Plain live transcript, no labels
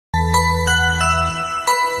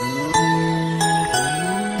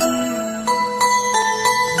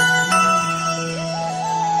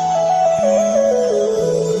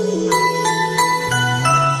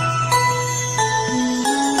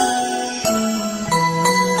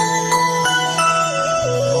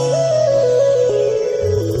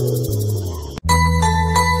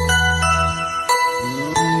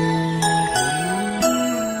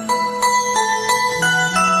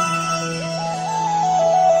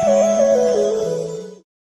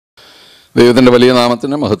ദൈവത്തിൻ്റെ വലിയ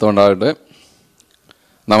നാമത്തിന് മഹത്വം ഉണ്ടാകട്ടെ.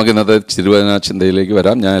 നമുക്ക് ഇന്നത്തെ തിരുവചന ചിന്തയിലേക്ക്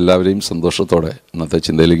വരാം. ഞാൻ എല്ലാവരെയും സന്തോഷത്തോടെ ഇന്നത്തെ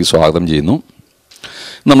ചിന്തയിലേക്ക് സ്വാഗതം ചെയ്യുന്നു.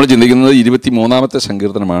 നമ്മൾ ചിന്തിക്കുന്നത് 23-ാമത്തെ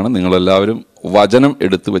സങ്കീർത്തനമാണ്. നിങ്ങളെല്ലാവരും വചനം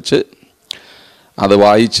എടുത്തു വച്ച് അത്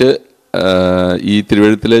വായിച്ച് ഈ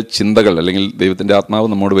തിരുവഴുത്തിലെ ചിന്തകൾ അല്ലെങ്കിൽ ദൈവത്തിൻ്റെ ആത്മാവ്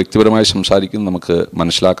നമ്മോട് വ്യക്തിപരമായി സംസാരിക്കുന്നത് നമുക്ക്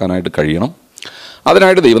മനസ്സിലാക്കാനായിട്ട് കഴിയണം.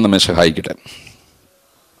 അതിനായിട്ട് ദൈവം നമ്മെ സഹായിക്കട്ടെ.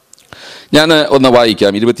 ഞാൻ ഒന്ന്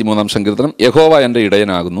വായിക്കാം. 23-ാം സങ്കീർത്തനം. യഹോവ എൻ്റെ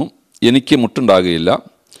ഇടയനാകുന്നു, എനിക്ക് മുട്ടുണ്ടാകുകയില്ല.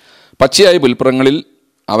 പച്ചയായ പുൽപ്പുറങ്ങളിൽ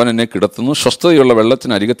അവൻ എന്നെ കിടത്തുന്നു, സ്വസ്ഥതയുള്ള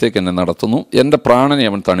വെള്ളത്തിനരികത്തേക്ക് എന്നെ നടത്തുന്നു. എൻ്റെ പ്രാണനെ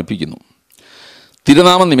അവൻ തണുപ്പിക്കുന്നു.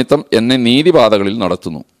 തിരുനാമ നിമിത്തം എന്നെ നീതിപാതകളിൽ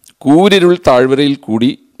നടത്തുന്നു. കൂരിരുൾ താഴ്വരയിൽ കൂടി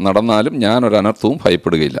നടന്നാലും ഞാൻ ഒരനർത്ഥവും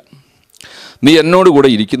ഭയപ്പെടുകയില്ല. നീ എന്നോടുകൂടെ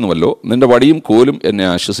ഇരിക്കുന്നുവല്ലോ, നിൻ്റെ വടിയും കോലും എന്നെ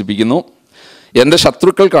ആശ്വസിപ്പിക്കുന്നു. എൻ്റെ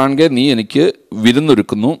ശത്രുക്കൾ കാണുക നീ എനിക്ക്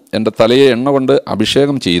വിരുന്നൊരുക്കുന്നു. എൻ്റെ തലയെ എണ്ണ കൊണ്ട്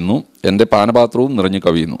അഭിഷേകം ചെയ്യുന്നു. എൻ്റെ പാനപാത്രവും നിറഞ്ഞു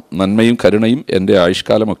കവിയുന്നു. നന്മയും കരുണയും എൻ്റെ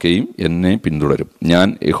ആയുഷ്കാലമൊക്കെയും എന്നെ പിന്തുടരും. ഞാൻ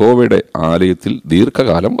യഹോവയുടെ ആലയത്തിൽ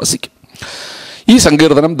ദീർഘകാലം വസിക്കും. ഈ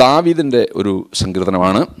സങ്കീർത്തനം ദാവീദിൻ്റെ ഒരു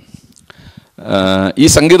സങ്കീർത്തനമാണ്. ഈ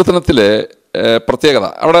സങ്കീർത്തനത്തിലെ പ്രത്യേകത,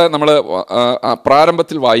 അവിടെ നമ്മൾ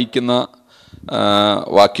പ്രാരംഭത്തിൽ വായിക്കുന്ന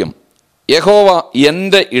വാക്യം, യഹോവ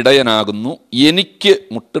എൻ്റെ ഇടയനാകുന്നു, എനിക്ക്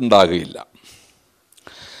മുട്ടുണ്ടാകുകയില്ല.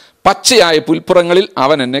 പച്ചയായ പുൽപ്പുറങ്ങളിൽ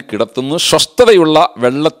അവൻ എന്നെ കിടത്തുന്നു, സ്വസ്ഥതയുള്ള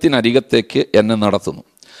വെള്ളത്തിനരികത്തേക്ക് എന്നെ നടത്തുന്നു.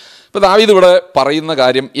 ഇപ്പോൾ ദാവീദ് ഇവിടെ പറയുന്ന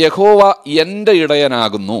കാര്യം, യഹോവ എൻ്റെ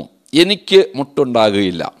ഇടയനാകുന്നു, എനിക്ക്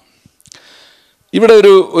മുട്ടുണ്ടാകുകയില്ല. ഇവിടെ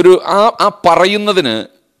ഒരു ആ പറയുന്നതിന്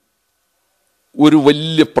ഒരു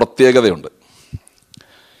വലിയ പ്രത്യേകതയുണ്ട്.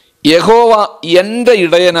 യഹോവ എൻ്റെ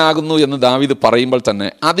ഇടയനാകുന്നു എന്ന് ദാവീദ് പറയുമ്പോൾ തന്നെ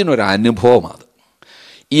അതിനൊരു അനുഭവമാണ്.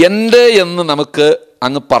 എൻ്റെ എന്ന് നമുക്ക്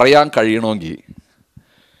അങ്ങ് പറയാൻ കഴിയണമെങ്കിൽ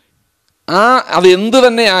അത് എന്തു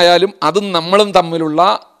തന്നെ ആയാലും അതും നമ്മളും തമ്മിലുള്ള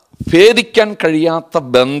ഭേദിക്കാൻ കഴിയാത്ത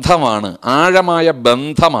ബന്ധമാണ്, ആഴമായ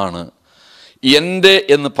ബന്ധമാണ് എൻ്റെ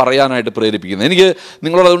എന്ന് പറയാനായിട്ട് പ്രേരിപ്പിക്കുന്നത്. എനിക്ക്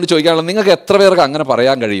നിങ്ങളോട് അതുകൊണ്ട് ചോദിക്കാനുള്ളത്, നിങ്ങൾക്ക് എത്ര പേർക്ക് അങ്ങനെ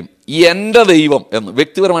പറയാൻ കഴിയും? എൻ്റെ ദൈവം എന്ന്,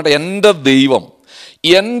 വ്യക്തിപരമായിട്ട് എൻ്റെ ദൈവം,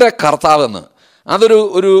 എൻ്റെ കർത്താവെന്ന്. അതൊരു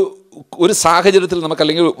ഒരു സാഹചര്യത്തിൽ നമുക്ക്,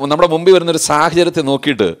 അല്ലെങ്കിൽ നമ്മുടെ മുമ്പിൽ വരുന്നൊരു സാഹചര്യത്തെ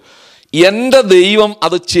നോക്കിയിട്ട് എൻ്റെ ദൈവം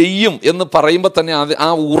അത് ചെയ്യും എന്ന് പറയുമ്പോൾ തന്നെ ആ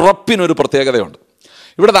ഉറപ്പിനൊരു പ്രത്യേകതയുണ്ട്.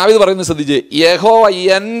 ഇവിടെ ദാവീദ് പറയുന്നത് ശ്രദ്ധിച്ച്, യഹോവ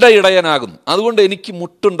എൻ്റെ ഇടയനാകുന്നു, അതുകൊണ്ട് എനിക്ക്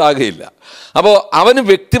മുട്ടുണ്ടാകുകയില്ല. അപ്പോൾ അവന്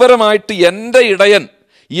വ്യക്തിപരമായിട്ട് എൻ്റെ ഇടയൻ,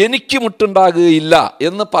 എനിക്ക് മുട്ടുണ്ടാകുകയില്ല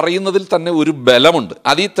എന്ന് പറയുന്നതിൽ തന്നെ ഒരു ബലമുണ്ട്,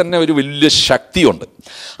 അതിൽ തന്നെ ഒരു വലിയ ശക്തിയുണ്ട്.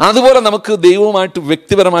 അതുപോലെ നമുക്ക് ദൈവവുമായിട്ട്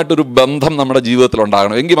വ്യക്തിപരമായിട്ടൊരു ബന്ധം നമ്മുടെ ജീവിതത്തിൽ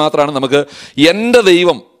ഉണ്ടാകണം. എങ്കിൽ മാത്രമാണ് നമുക്ക് എൻ്റെ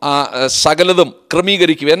ദൈവം സകലതും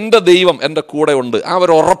ക്രമീകരിക്കും, എൻ്റെ ദൈവം എൻ്റെ കൂടെ ഉണ്ട്, ആ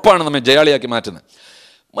ഒരു ഉറപ്പാണ് നമ്മെ ജയാളിയാക്കി മാറ്റുന്നത്.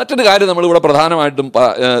 മറ്റൊരു കാര്യം നമ്മളിവിടെ പ്രധാനമായിട്ടും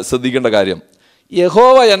ശ്രദ്ധിക്കേണ്ട കാര്യം,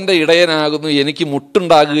 യഹോവ എൻ്റെ ഇടയനാകുന്നു, എനിക്ക്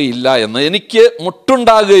മുട്ടുണ്ടാകുകയില്ല എന്ന്, എനിക്ക്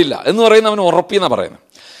മുട്ടുണ്ടാകുകയില്ല എന്ന് പറയുന്ന അവന് ഉറപ്പിന്നാണ് പറയുന്നത്.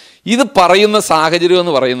 ഇത് പറയുന്ന സാഹചര്യം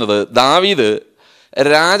എന്ന് പറയുന്നത്, ദാവീദ്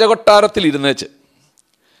രാജകൊട്ടാരത്തിൽ ഇരുന്നേച്ച്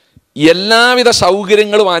എല്ലാവിധ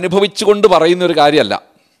സൗകര്യങ്ങളും അനുഭവിച്ചുകൊണ്ട് പറയുന്ന ഒരു കാര്യമല്ല.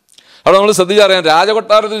 അവിടെ നമ്മൾ ശ്രദ്ധിച്ചറിയാം,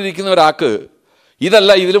 രാജകൊട്ടാരത്തിൽ ഇരിക്കുന്ന ഒരാൾക്ക്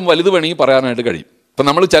ഇതല്ല ഇതിലും വലുത് വേണമെങ്കിൽ പറയാനായിട്ട് കഴിയും. ഇപ്പം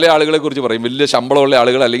നമ്മൾ ചില ആളുകളെ കുറിച്ച് പറയും, വലിയ ശമ്പളമുള്ള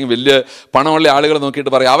ആളുകൾ അല്ലെങ്കിൽ വലിയ പണമുള്ള ആളുകളെ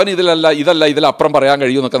നോക്കിയിട്ട് പറയും, അവൻ ഇതല്ല ഇതിലപ്പുറം പറയാൻ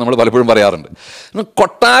കഴിയുമെന്നൊക്കെ നമ്മൾ പലപ്പോഴും പറയാറുണ്ട്.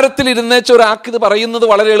 കൊട്ടാരത്തിൽ ഇരുന്നേച്ച ഒരാൾക്ക് ഇത് പറയുന്നത്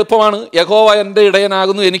വളരെ എളുപ്പമാണ്. യഹോവ എൻ്റെ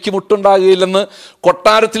ഇടയനാകുന്നു, എനിക്ക് മുട്ടുണ്ടാകുകയില്ലെന്ന്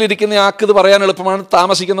കൊട്ടാരത്തിലിരിക്കുന്ന ആൾക്ക് ഇത് പറയാൻ എളുപ്പമാണ്.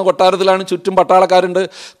 താമസിക്കുന്ന കൊട്ടാരത്തിലാണ്, ചുറ്റും പട്ടാളക്കാരുണ്ട്,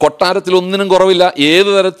 കൊട്ടാരത്തിൽ ഒന്നിനും കുറവില്ല.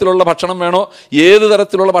 ഏത് തരത്തിലുള്ള ഭക്ഷണം വേണോ, ഏത്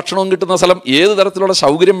തരത്തിലുള്ള ഭക്ഷണവും കിട്ടുന്ന സ്ഥലം, ഏത് തരത്തിലുള്ള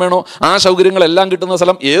സൗകര്യം വേണോ ആ സൗകര്യങ്ങളെല്ലാം കിട്ടുന്ന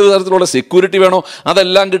സ്ഥലം, ഏത് തരത്തിലുള്ള സെക്യൂരിറ്റി വേണോ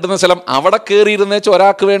അതെല്ലാം കിട്ടുന്ന സ്ഥലം. അവിടെ കയറിയിരുന്നേച്ച്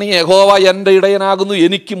ഒരാൾക്ക് വേണമെങ്കിൽ യഹോവ എൻ്റെ ഇടയനാകുന്നു,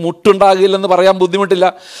 എനിക്ക് മുട്ടുണ്ടാകില്ലെന്ന് പറയാൻ ബുദ്ധിമുട്ടില്ല.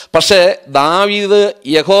 പക്ഷേ ദാവീദ്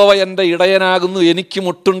യഹോവ എൻ്റെ ഇടയനാകുന്നു, എനിക്ക്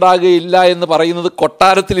മുട്ടുണ്ടാകുകയില്ല എന്ന് പറയുന്നത്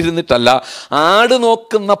കൊട്ടാരത്തിലിരുന്നിട്ടല്ല, ആട്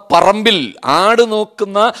നോക്കുന്ന പറമ്പിൽ, ആട്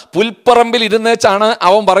നോക്കുന്ന പുൽപ്പറമ്പിൽ ഇരുന്നേച്ചാണ്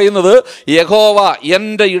അവൻ പറയുന്നത്, യഹോവ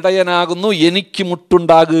എൻ്റെ ഇടയനാകുന്നു, എനിക്ക്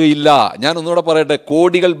മുട്ടുണ്ടാകുകയില്ല. ഞാൻ ഒന്നുകൂടെ പറയട്ടെ,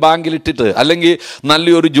 കോടികൾ ബാങ്കിലിട്ടിട്ട് അല്ലെങ്കിൽ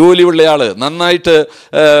നല്ലൊരു ജോലിയുള്ള ആൾ, നന്നായിട്ട്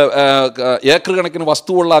ഏക്കർ കണക്കിന്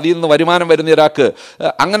വസ്തുവുള്ള, അതിൽ നിന്ന് വരുമാനം വരുന്ന ഒരാൾക്ക്,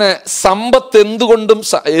 അങ്ങനെ സമ്പത്ത്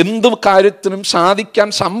എന്തും കാര്യത്തിനും സാധിക്കാൻ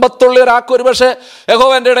സമ്പത്തുള്ള ഒരാൾക്ക് ഒരു പക്ഷേ യഹോവ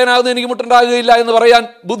എൻ്റെ ഇടയനാകുന്നു, എനിക്ക് മുട്ടുണ്ടാകുകയില്ല എന്ന് പറയാൻ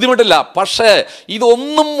ബുദ്ധിമുട്ടില്ല. പക്ഷേ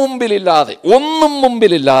ഇതൊന്നും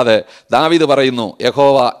മുമ്പിലില്ലാതെ ദാവീദ് പറയുന്നു,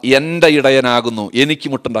 യഹോവ എൻ്റെ ഇടയനാകുന്നു, എനിക്ക്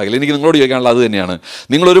മുട്ടുണ്ടാകില്ല. എനിക്ക് നിങ്ങളോട് ചോദിക്കാനുള്ളത് അത് തന്നെയാണ്.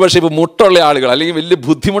 നിങ്ങളൊരു പക്ഷേ ഇപ്പോൾ മുട്ടുള്ള ആളുകൾ അല്ലെങ്കിൽ വലിയ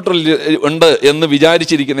ബുദ്ധിമുട്ടുണ്ട് എന്ന്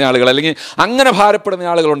വിചാരിച്ചിരിക്കുന്ന ആളുകൾ, അല്ലെങ്കിൽ അങ്ങനെ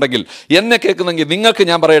ഭാരപ്പെടുന്ന ആളുകളുണ്ടെങ്കിൽ എന്നെ കേൾക്കുന്നെങ്കിൽ നിങ്ങൾക്ക്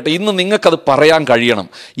ഞാൻ പറയട്ടെ, ഇന്ന് നിങ്ങൾക്കത് പറയാൻ കഴിയണം,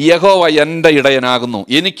 യഹോവ എൻ്റെ ഇടയനാകുന്നു,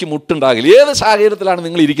 എനിക്ക് മുട്ടുണ്ടാകില്ല. ഏത് സാഹചര്യത്തിലാണ്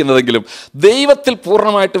നിങ്ങൾ ഇരിക്കുന്നതെങ്കിലും ദൈവത്തിൽ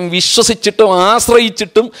പൂർണ്ണമായിട്ടും വിശ്വസിച്ചിട്ടും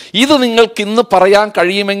ആശ്രയിച്ചിട്ടും ഇത് നിങ്ങൾക്ക് ഇന്ന് പറയാൻ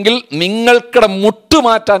കഴിയുമെങ്കിൽ നിങ്ങൾക്കിടെ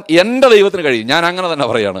മുട്ടുമാറ്റാൻ എൻ്റെ ദൈവത്തിന് കഴിയും. ഞാൻ അങ്ങനെ തന്നെ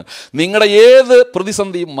പറയാണ്, നിങ്ങളുടെ ഏത്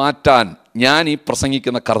പ്രതിസന്ധിയും മാറ്റാൻ ഞാൻ ഈ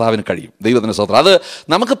പ്രസംഗിക്കുന്ന കർത്താവിന് കഴിയും. ദൈവത്തിൻ്റെ സ്തോത്രം. അത്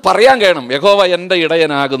നമുക്ക് പറയാൻ കഴിയണം. യഹോവ എൻ്റെ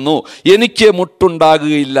ഇടയനാകുന്നു, എനിക്ക്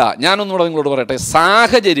മുട്ടുണ്ടാകുകയില്ല. ഞാനൊന്നുകൂടെ നിങ്ങളോട് പറയട്ടെ,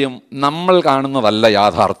 സാഹചര്യം നമ്മൾ കാണുന്നതല്ല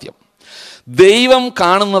യാഥാർത്ഥ്യം, ദൈവം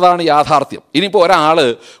കാണുന്നതാണ് യാഥാർത്ഥ്യം. ഇനിയിപ്പോൾ ഒരാൾ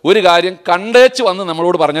ഒരു കാര്യം കണ്ടേച്ച് വന്ന്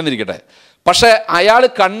നമ്മളോട് പറഞ്ഞെന്നിരിക്കട്ടെ, പക്ഷേ അയാൾ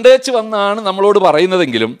കണ്ടേച്ച് വന്നാണ് നമ്മളോട്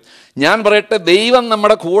പറയുന്നതെങ്കിലും ഞാൻ പറയട്ടെ, ദൈവം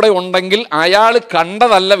നമ്മുടെ കൂടെ ഉണ്ടെങ്കിൽ അയാൾ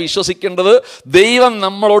കണ്ടതല്ല വിശ്വസിക്കേണ്ടത്, ദൈവം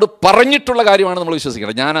നമ്മളോട് പറഞ്ഞിട്ടുള്ള കാര്യമാണ് നമ്മൾ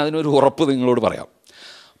വിശ്വസിക്കേണ്ടത്. ഞാൻ അതിനൊരു ഉറപ്പ് നിങ്ങളോട് പറയാം.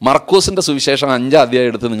 മർക്കോസിൻ്റെ സുവിശേഷം 5-ാം അധ്യായം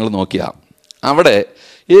എടുത്ത് നിങ്ങൾ നോക്കിയാൽ അവിടെ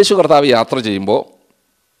യേശു കർത്താവ് യാത്ര ചെയ്യുമ്പോൾ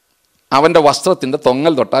അവൻ്റെ വസ്ത്രത്തിൻ്റെ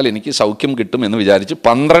തൊങ്ങൽ തൊട്ടാൽ എനിക്ക് സൗഖ്യം കിട്ടും എന്ന് വിചാരിച്ച്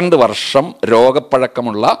 12 വർഷം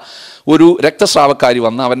രോഗപ്പഴക്കമുള്ള ഒരു രക്തസ്രാവക്കാരി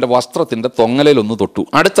വന്ന് അവൻ്റെ വസ്ത്രത്തിൻ്റെ തൊങ്ങലിലൊന്ന് തൊട്ടു.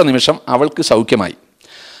 അടുത്ത നിമിഷം അവൾക്ക്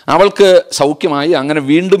സൗഖ്യമായി. അങ്ങനെ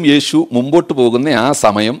വീണ്ടും യേശു മുമ്പോട്ട് പോകുന്ന ആ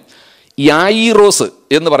സമയം യായിറോസ്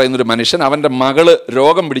എന്ന് പറയുന്നൊരു മനുഷ്യൻ, അവൻ്റെ മകള്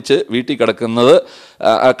രോഗം പിടിച്ച് വീട്ടിൽ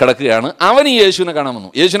കിടക്കുകയാണ്. അവൻ ഈ യേശുവിനെ കാണാൻ വന്നു.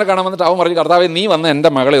 യേശുവിനെ കാണാൻ വന്നിട്ട് അവൻ പറഞ്ഞു, കർത്താവേ, നീ വന്ന് എൻ്റെ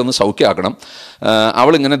മകളെ ഒന്ന് സൗഖ്യമാക്കണം,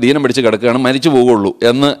 അവളിങ്ങനെ ദീനം പിടിച്ച് കിടക്കുകയാണ്, മരിച്ചു പോകുള്ളൂ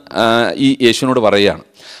എന്ന് ഈ യേശുവിനോട് പറയുകയാണ്.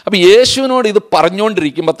 അപ്പോൾ യേശുവിനോട് ഇത്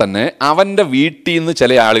പറഞ്ഞുകൊണ്ടിരിക്കുമ്പോൾ തന്നെ അവൻ്റെ വീട്ടിൽ നിന്ന്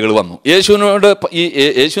ചില ആളുകൾ വന്നു.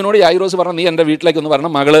 യേശുവിനോട് യായിറോസ് പറഞ്ഞു, നീ എൻ്റെ വീട്ടിലേക്കൊന്ന്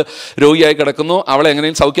വരണം, മകള് രോഗിയായി കിടക്കുന്നു, അവളെ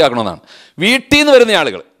എങ്ങനെയും സൗഖ്യമാക്കണമെന്നാണ്. വീട്ടിൽ നിന്ന്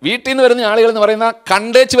വരുന്ന ആളുകൾ എന്ന് പറയുന്ന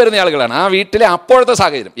കണ്ടേച്ച് വരുന്ന ആളുകളാണ്. ആ വീട്ടിലെ അപ്പോഴത്തെ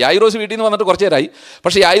സാഹചര്യം, യായിറോസ് വീട്ടിൽ നിന്ന് വന്നിട്ട് കുറച്ച് നേരമായി,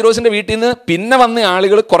 പക്ഷേ യായിറോസിൻ്റെ വീട്ടിൽ നിന്ന് പിന്നെ വന്ന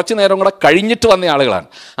ആളുകൾ കുറച്ച് നേരം കൂടെ കഴിഞ്ഞിട്ട് വന്ന ആളുകളാണ്.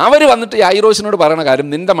 അവർ വന്നിട്ട് യായിറോസിനോട് പറയുന്ന കാര്യം,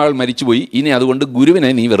 നിൻ്റെ മകൾ മരിച്ചുപോയി, ഇനി അതുകൊണ്ട്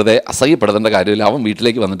ഗുരുവിനെ നീ വെറുതെ അസഹ്യപ്പെടുത്തേണ്ട കാര്യമില്ല, അവൻ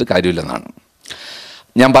വീട്ടിലേക്ക് വന്നിട്ട് കാര്യമില്ലെന്നാണ്.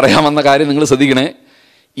 ഞാൻ പറയാൻ വന്ന കാര്യം നിങ്ങൾ ശ്രദ്ധിക്കണേ.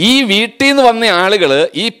 ഈ വീട്ടിൽ നിന്ന് വന്ന ആളുകൾ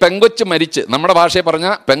ഈ പെങ്കൊച്ച് മരിച്ച്, നമ്മുടെ ഭാഷയെ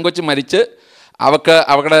പറഞ്ഞാൽ പെങ്കൊച്ച് മരിച്ച്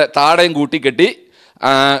അവരുടെ താടയും കൂട്ടിക്കെട്ടി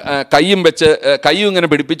കയ്യും ഇങ്ങനെ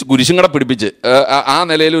പിടിപ്പിച്ച് കുരിശും കൂടെ പിടിപ്പിച്ച് ആ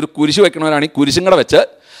നിലയിൽ ഒരു കുരിശ് വെക്കണവരാണ് ഈ കുരിശും കൂടെ വെച്ച്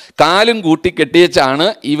കാലും കൂട്ടി കെട്ടിയച്ചാണ്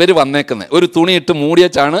ഇവർ വന്നേക്കുന്നത്, ഒരു തുണിയിട്ട്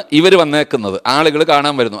മൂടിയച്ചാണ് ഇവർ വന്നേക്കുന്നത്, ആളുകൾ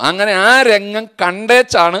കാണാൻ വരുന്നു. അങ്ങനെ ആ രംഗം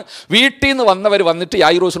കണ്ടേച്ചാണ് വീട്ടിൽ നിന്ന് വന്നവർ വന്നിട്ട്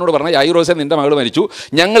യായിറോസിനോട് പറഞ്ഞാൽ, യായിറോസെ, നിൻ്റെ മകൾ മരിച്ചു,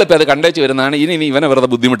 ഞങ്ങളിപ്പോൾ അത് കണ്ടേച്ച് വരുന്നതാണ്, ഇനി നീ ഇവനെ വെറുതെ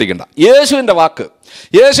ബുദ്ധിമുട്ടിക്കണ്ട. യേശുവിൻ്റെ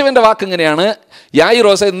വാക്ക് ഇങ്ങനെയാണ്,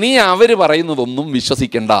 യായിറോസെ, നീ അവർ പറയുന്നതൊന്നും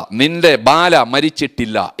വിശ്വസിക്കണ്ട, നിന്റെ ബാല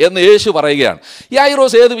മരിച്ചിട്ടില്ല എന്ന് യേശു പറയുകയാണ്.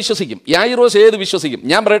 യായിറോസ് ഏത് വിശ്വസിക്കും?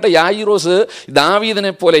 ഞാൻ പറയട്ടെ, യായിറോസ്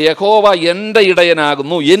ദാവീദിനെ പോലെ യഹോവ എൻ്റെ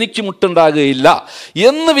ഇടയനാകുന്നു, എനിക്ക് മുട്ടുണ്ടാകുകയില്ല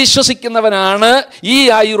എന്ന് വിശ്വസിക്കുന്നവനാണ് ഈ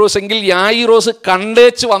യായിറോസ്. എങ്കിൽ യായിറോസ്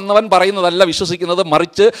കണ്ടേച്ച് വന്നവൻ പറയുന്നതല്ല വിശ്വസിക്കുന്നത്,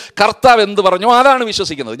 മറിച്ച് കർത്താവ് എന്ത് പറഞ്ഞു അതാണ്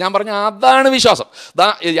വിശ്വസിക്കുന്നത്. ഞാൻ പറഞ്ഞു, അതാണ് വിശ്വാസം.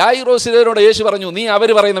 യായിറോസിനോട് യേശു പറഞ്ഞു, നീ അവർ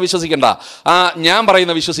പറയുന്ന വിശ്വസിക്കണ്ട, ഞാൻ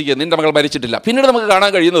പറയുന്ന വിശ്വസിക്കുക, നിന്റെ മകൾ മരിച്ചിട്ടില്ല. പിന്നീട് നമുക്ക്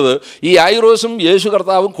കാണാൻ കഴിയുന്നത്, ഈ യായിറോസും യേശു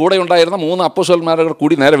കർത്താവും കൂടെ ഉണ്ടായിരുന്ന 3 അപ്പോസ്തലന്മാരും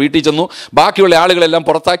കൂടി നേരെ വീട്ടിൽ ചെന്നു. ബാക്കിയുള്ള ആളുകളെല്ലാം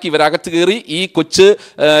പുറത്താക്കി, ഇവരകത്ത് കയറി. ഈ കൊച്ച്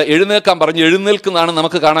എഴുന്നേൽക്കാൻ പറഞ്ഞ് എഴുന്നേൽക്കുന്നതാണ്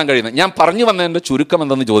നമുക്ക് കാണാൻ കഴിയുന്നത്. ഞാൻ പറഞ്ഞു വന്നതിൻ്റെ ചുരുക്കം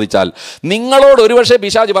എന്തെന്ന് ചോദിച്ചാൽ, നിങ്ങളോട് ഒരുപക്ഷെ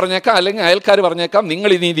പിശാച് പറഞ്ഞേക്കാം, അല്ലെങ്കിൽ അയൽക്കാർ പറഞ്ഞേക്കാം, നിങ്ങൾ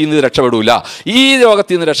ഇനി ഇതിൽ നിന്ന് രക്ഷപ്പെടൂല, ഈ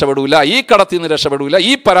രോഗത്തിൽ നിന്ന് രക്ഷപ്പെടൂല, ഈ കടത്തിൽ നിന്ന് രക്ഷപ്പെടൂല,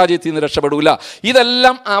 ഈ പരാജയത്തിൽ നിന്ന് രക്ഷപ്പെടൂല.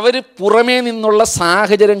 ഇതെല്ലാം അവർ പുറമേ നിന്നുള്ള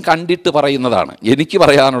സാഹചര്യം കണ്ടിട്ട് പറയുന്നതാണ്. എനിക്ക്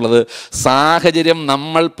പറയാനുള്ളത്, സാഹചര്യം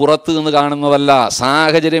നമ്മൾ പുറത്തു നിന്ന് കാണുന്നതല്ല,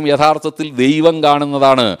 സാഹചര്യം യഥാർത്ഥത്തിൽ ദൈവം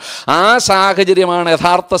കാണുന്നതാണ്. ആ സാഹചര്യമാണ്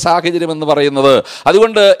യഥാർത്ഥ സാഹചര്യം എന്ന് പറയുന്നത്.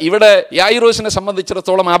 അതുകൊണ്ട് ഇവിടെ യായിറോസിനെ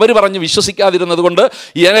സംബന്ധിച്ചിടത്തോളം അവർ പറഞ്ഞ് വിശ്വസിക്കാതിരുന്നത് കൊണ്ട്,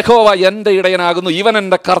 യഹോവ എൻ്റെ ഇടയനാകുന്നു, ഇവൻ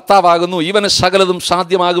എൻ്റെ കർത്താവാകുന്നു, ഇവന് സകലതും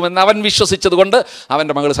സാധ്യമാകുമെന്ന് അവൻ വിശ്വസിച്ചത് കൊണ്ട്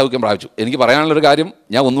അവൻ്റെ മകൾ സൗഖ്യം പ്രാപിച്ചു. എനിക്ക് പറയാനുള്ളൊരു കാര്യം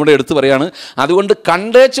ഞാൻ ഒന്നുകൂടെ എടുത്തു പറയാണ്. അതുകൊണ്ട്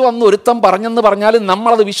കണ്ടേച്ച് വന്ന് ഒരുത്തം പറഞ്ഞെന്ന് പറഞ്ഞാലും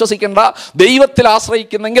നമ്മളത് വിശ്വസിക്കേണ്ട. ദൈവത്തിൽ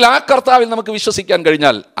ആശ്രയിക്കുന്നെങ്കിൽ ആ കർത്താവിൽ നമുക്ക് വിശ്വസിക്കാൻ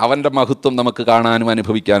കഴിഞ്ഞാൽ അവൻ്റെ മഹത്വം നമുക്ക് കാണാനും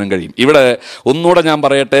അനുഭവിക്കാനും കഴിയും. ഇവിടെ ഒന്നുകൂടെ ഞാൻ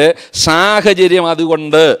പറയട്ടെ, സാഹചര്യം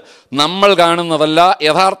അതുകൊണ്ട് നമ്മൾ കാണുന്നതല്ല,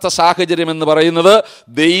 യഥാർത്ഥ സാഹചര്യം എന്ന് പറയുന്നത്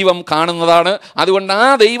ദൈവം കാണുന്നതാണ്. അതുകൊണ്ട് ആ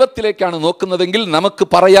ദൈവത്തിലേക്കാണ് നോക്കുന്നതെങ്കിൽ നമുക്ക്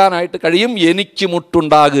പറയാനായിട്ട് കഴിയും, എനിക്ക്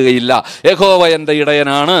മുട്ടുണ്ടാകുകയില്ല, യഹോവ എൻ്റെ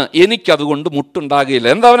ഇടയനാണ്, എനിക്കതുകൊണ്ട് മുട്ടുണ്ടാകുകയില്ല.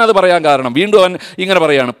 എന്താ അവനത് പറയാൻ കാരണം? വീണ്ടും അവൻ ഇങ്ങനെ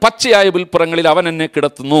പറയാണ്, പച്ചയായ പുൽപ്പുറങ്ങളിൽ അവൻ എന്നെ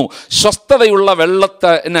കിടത്തുന്നു, സ്വസ്ഥതയുള്ള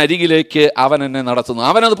വെള്ളത്തിനരികിലേക്ക് അവൻ എന്നെ നടത്തുന്നു.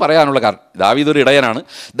 അവനത് പറയാനുള്ള കാരണം, ദാവീദ് ഒരു ഇടയനാണ്.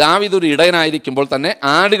 ദാവീദ് ഒരു ഇടയനായിരിക്കുമ്പോൾ തന്നെ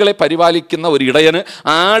ആടുകളെ പരിപാലിക്കുന്ന ഒരു ഇടയന്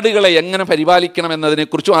ആടുകളെ എങ്ങനെ പരിപാലിക്കണം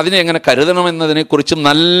എന്നതിനെക്കുറിച്ചും അതിനെ എങ്ങനെ കരുതണം എന്നതിനെക്കുറിച്ചും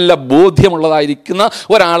നല്ല ബോധ്യമുള്ളതായിരിക്കുന്ന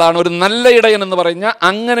ഒരാളാണ് ഒരു നല്ല ഇടയൻ എന്ന് പറഞ്ഞാൽ.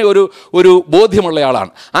 അങ്ങനെ ഒരു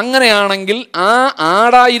ബോധ്യമുള്ളയാളാണ്. അങ്ങനെയാണെങ്കിൽ ആ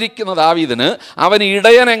ആടായിരിക്കുന്ന ദാവീദിന് അവൻ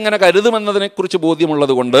ഇടയൻ എങ്ങനെ കരുതുമെന്നതിനെക്കുറിച്ച്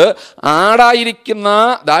ബോധ്യമുള്ളത് കൊണ്ട്, ആടായിരിക്കുന്ന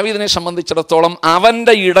ദാവീദിനെ സംബന്ധിച്ചിടത്തോളം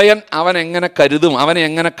അവൻ്റെ ഇടയൻ അവനെ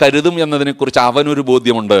എങ്ങനെ കരുതും എന്നതിനെക്കുറിച്ച് അവനൊരു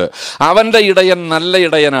ബോധ്യമുണ്ട്. അവൻ്റെ ഇടയൻ നല്ല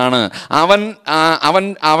ഇടയനാണ്.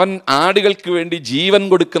 അവൻ ആടുകൾക്ക് വേണ്ടി ജീവൻ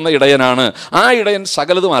കൊടുക്കുന്ന ഇടയനാണ്. ആ ഇടയൻ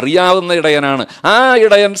സകലതും അറിയാവുന്ന ഇടയനാണ്. ആ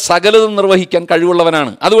ഇടയൻ സകലതും നിർവഹിക്കാൻ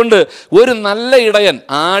കഴിവുള്ളവനാണ്. അതുകൊണ്ട് ഒരു നല്ല ഇടയൻ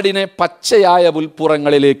ആടിനെ പച്ചയായ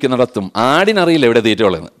പുൽപ്പുറങ്ങളിലേക്ക് നടത്തും. ആടിനറിയില്ല എവിടെ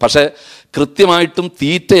തീറ്റയുള്ളതെന്ന്. പക്ഷേ കൃത്യമായിട്ടും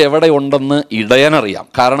തീറ്റ എവിടെ ഉണ്ടെന്ന് ഇടയനറിയാം.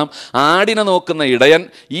 കാരണം ആടിനെ നോക്കുന്ന ഇടയൻ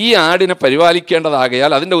ഈ ആടിനെ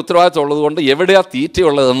പരിപാലിക്കേണ്ടതാകയാൽ അതിൻ്റെ ഉത്തരവാദിത്വം ഉള്ളതുകൊണ്ട് എവിടെയാണ്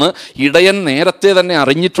തീറ്റയുള്ളതെന്ന് ഇടയൻ നേരത്തെ തന്നെ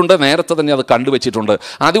അറിഞ്ഞിട്ടുണ്ട്, നേരത്തെ തന്നെ അത് കണ്ടുവച്ചിട്ടുണ്ട്.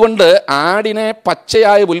 അതുകൊണ്ട് ആടിനെ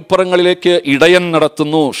പച്ചയായ പുൽപ്പുറങ്ങളിലേക്ക് ഇടയൻ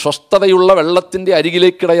നടത്തുന്നു, സ്വസ്ഥതയുള്ള വെള്ളത്തിൻ്റെ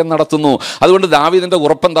അരികിലേക്ക് ഇടയൻ നടത്തുന്നു. അതുകൊണ്ട് ദാവീദിൻ്റെ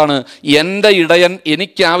ഉറപ്പെന്താണ്? എൻ്റെ ഇടയൻ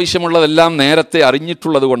എനിക്കാവശ്യമുള്ളതെല്ലാം നേരത്തെ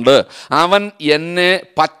അറിഞ്ഞിട്ടുള്ളത് കൊണ്ട് അവൻ എന്നെ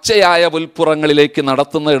പച്ചയായ പുൽപ്പുറങ്ങളിലേക്ക്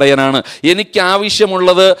നടത്തുന്ന ഇടയനാണ്.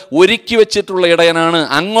 എനിക്കാവശ്യമുള്ളത് ഒരുക്കി വെച്ചിട്ടുള്ള ഇടയനാണ്,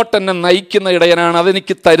 അങ്ങോട്ടെന്നെ നയിക്കുന്ന ഇടയനാണ്,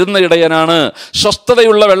 അതെനിക്ക് തരുന്ന ഇടയനാണ്,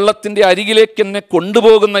 സ്വസ്ഥതയുള്ള വെള്ളത്തിൻ്റെ അരികിലേക്ക് എന്നെ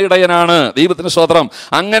കൊണ്ടുപോകുന്ന ഇടയനാണ്. ദൈവത്തിന് സ്തോത്രം.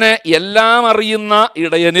 അങ്ങനെ എല്ലാം അറിയുന്ന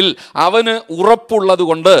ഇടയനിൽ അവന് ഉറപ്പുള്ളത്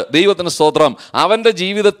കൊണ്ട് ദൈവത്തിന് സ്തോത്രം, അവൻ്റെ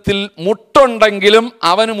ജീവിതത്തിൽ മുട്ടുണ്ടെങ്കിലും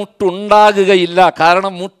അവന് മുട്ടുണ്ടാകുകയില്ല.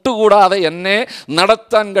 കാരണം മുട്ടുകൂടാതെ എന്നെ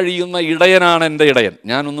നടത്താൻ കഴിയുന്ന ഇടയനാണ് എൻ്റെ ഇടയൻ.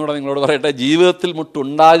 ഞാൻ ഒന്നുകൂടെ നിങ്ങളോട് പറയട്ടെ, ജീവിതത്തിൽ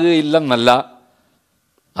മുട്ടുണ്ടാകുകയില്ലെന്നല്ല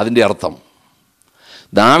അതിൻ്റെ അർത്ഥം.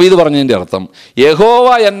 ദാവീദ് പറഞ്ഞതിൻ്റെ അർത്ഥം, യഹോവ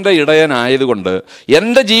എൻ്റെ ഇടയനായതുകൊണ്ട്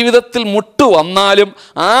എൻ്റെ ജീവിതത്തിൽ മുട്ട് വന്നാലും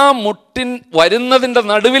ആ മുട്ടിൻ വരുന്നതിൻ്റെ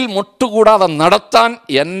നടുവിൽ മുട്ടുകൂടാതെ നടത്താൻ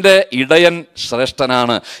എൻ്റെ ഇടയൻ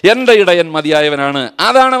ശ്രേഷ്ഠനാണ്, എൻ്റെ ഇടയൻ മതിയായവനാണ്.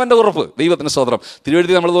 അതാണ് അവൻ്റെ ഉറപ്പ്. ദൈവത്തിന് സ്തോത്രം.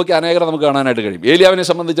 തിരുവഴുത്തി നമ്മൾ നോക്കി അനേകരെ നമുക്ക് കാണാനായിട്ട് കഴിയും. ഏലിയാവിനെ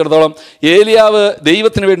സംബന്ധിച്ചിടത്തോളം ഏലിയാവ്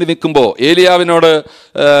ദൈവത്തിന് വേണ്ടി നിൽക്കുമ്പോൾ ഏലിയാവിനോട്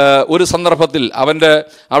ഒരു സന്ദർഭത്തിൽ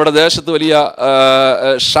അവിടെ ദേശത്ത് വലിയ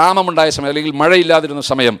ക്ഷാമമുണ്ടായ സമയം, അല്ലെങ്കിൽ മഴയില്ലാതിരുന്ന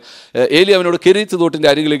സമയം, ഏലിയാവിനോട് കെരീത്ത് തോട്ടിൻ്റെ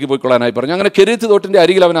അരികിലേക്ക് പോയിക്കൊള്ളാനായി പറഞ്ഞു. അങ്ങനെ കെരീത്ത് തോട്ടിൻ്റെ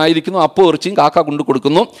അരികിൽ അവനായിരിക്കുന്നു. അപ്പോൾ ഇറച്ചിയും കാക്ക കൊണ്ടു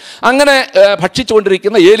കൊടുക്കുന്നു. അങ്ങനെ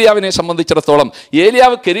ഭക്ഷിച്ചുകൊണ്ടിരിക്കുന്ന ഏലിയാവിനെ സംബന്ധിച്ചിടത്തോളം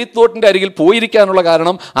ഏലിയാവ് കെരീത്ത് തോട്ടിൻ്റെ അരികിൽ പോയിരിക്കാനുള്ള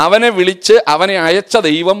കാരണം അവനെ വിളിച്ച് അവനെ അയച്ച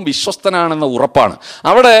ദൈവം വിശ്വസ്തനാണെന്ന ഉറപ്പാണ്.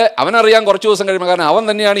 അവിടെ അവനറിയാം കുറച്ച് ദിവസം കഴിയുമ്പോൾ, കാരണം അവൻ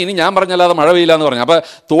തന്നെയാണ് ഇനി ഞാൻ പറഞ്ഞല്ലാതെ മഴ പെയ്യില്ല എന്ന് പറഞ്ഞു. അപ്പോൾ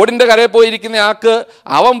തോടിൻ്റെ കരയിൽ പോയിരിക്കുന്ന ആൾക്ക്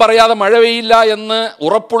അവൻ പറയാതെ മഴ പെയ്യില്ല എന്ന്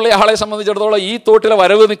ഉറപ്പുള്ള ആളെ സംബന്ധിച്ചിടത്തോളം ഈ തോട്ടിലെ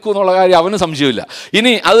വരവ് നിൽക്കും എന്നുള്ള കാര്യം അവന് സംശയമില്ല.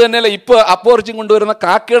 ഇനി അത് തന്നെയല്ല, ഇപ്പോൾ അപ്പോൾ ഇറച്ചിയും കൊണ്ടുവരുന്ന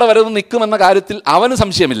കാക്കയുടെ വരവ് നിൽക്കുമെന്ന കാര്യത്തിൽ അവന്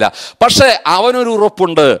സംശയമില്ല. പക്ഷേ അവനൊരു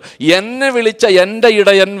ഉറപ്പുണ്ട്, എന്നെ വിളിച്ച എൻ്റെ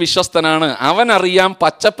ഇടയൻ വിശ്വസ്തനാണ്. അവനറിയാം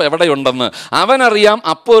പച്ചപ്പ് എവിടെയുണ്ടെന്ന്, അവനറിയാം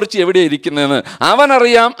അപ്പോർച്ചി എവിടെ ഇരിക്കുന്നതെന്ന്,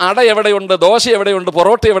 അവനറിയാം അട എവിടെയുണ്ട്, ദോശ എവിടെയുണ്ട്,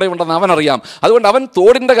 പൊറോട്ട എവിടെയുണ്ടെന്ന് അവനറിയാം. അതുകൊണ്ട് അവൻ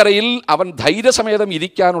തോടിൻ്റെ കരയിൽ അവൻ ധൈര്യസമേതം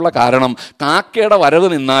ഇരിക്കാനുള്ള കാരണം, കാക്കയുടെ വരവ്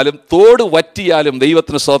നിന്നാലും തോട് വറ്റിയാലും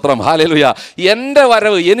ദൈവത്തിന് സ്തോത്രം, ഹല്ലേലൂയ, എൻ്റെ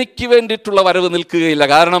വരവ്, എനിക്ക് വേണ്ടിയിട്ടുള്ള വരവ് നിൽക്കുകയില്ല.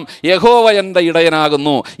 കാരണം യഹോവ എൻ്റെ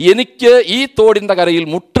ഇടയനാകുന്നു. എനിക്ക് ഈ തോടിൻ്റെ കരയിൽ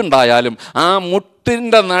മുട്ടുണ്ടായാലും ആ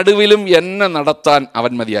മുട്ടിൻ്റെ നടുവിലും എന്നെ നടത്താൻ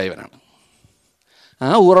അവൻ മതിയായവനാണ്.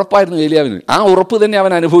 ആ ഉറപ്പായിരുന്നു ഏലിയാവിന്. ആ ഉറപ്പ് തന്നെ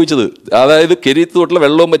അവൻ അനുഭവിച്ചത്. അതായത് കെരീത്ത് തോട്ടിലെ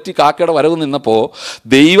വെള്ളവും പറ്റി കാക്കയുടെ വരവ് നിന്നപ്പോൾ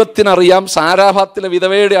ദൈവത്തിനറിയാം സാരാഭാത്തിലെ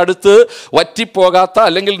വിധവയുടെ അടുത്ത് വറ്റിപ്പോകാത്ത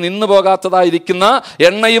അല്ലെങ്കിൽ നിന്നു പോകാത്തതായിരിക്കുന്ന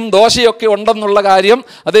എണ്ണയും ദോശയൊക്കെ ഉണ്ടെന്നുള്ള കാര്യം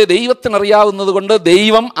അതേ ദൈവത്തിനറിയാവുന്നത് കൊണ്ട്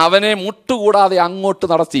ദൈവം അവനെ മുട്ടുകൂടാതെ അങ്ങോട്ട്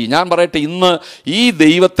നടത്തി. ഞാൻ പറയട്ടെ, ഇന്ന് ഈ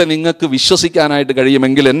ദൈവത്തെ നിങ്ങൾക്ക് വിശ്വസിക്കാനായിട്ട്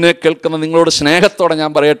കഴിയുമെങ്കിൽ, എന്നെ കേൾക്കുന്ന നിങ്ങളോട് സ്നേഹത്തോടെ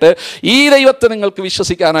ഞാൻ പറയട്ടെ, ഈ ദൈവത്തെ നിങ്ങൾക്ക്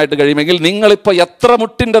വിശ്വസിക്കാനായിട്ട് കഴിയുമെങ്കിൽ, നിങ്ങളിപ്പോൾ എത്ര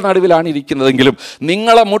മുട്ടിൻ്റെ നടുവിലാണ് ഇരിക്കുന്നതെങ്കിലും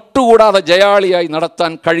നിങ്ങളെ മുട്ടുകൂടാതെ ജയാളിയായി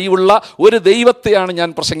നടത്താൻ കഴിവുള്ള ഒരു ദൈവത്തെയാണ് ഞാൻ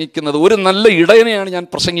പ്രസംഗിക്കുന്നത്, ഒരു നല്ല ഇടയനെയാണ് ഞാൻ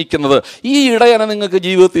പ്രസംഗിക്കുന്നത്. ഈ ഇടയനെ നിങ്ങൾക്ക്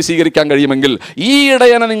ജീവിതത്തിൽ സ്വീകരിക്കാൻ കഴിയുമെങ്കിൽ, ഈ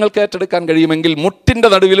ഇടയനെ നിങ്ങൾക്ക് ഏറ്റെടുക്കാൻ കഴിയുമെങ്കിൽ,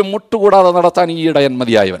 മുട്ടിൻ്റെ നടുവിലും മുട്ടുകൂടാതെ നടത്താൻ ഈ ഇടയൻ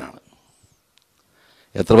മതിയായവനാണ്.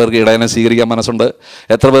 എത്ര പേർക്ക് ഇടയനെ സ്വീകരിക്കാൻ മനസ്സുണ്ട്?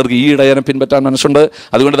 എത്ര പേർക്ക് ഈ ഇടയനെ പിൻപറ്റാൻ മനസ്സുണ്ട്?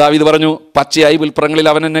 അതുകൊണ്ട് ദാവീദ് പറഞ്ഞു, പച്ചയായി പുൽപ്പുറങ്ങളിൽ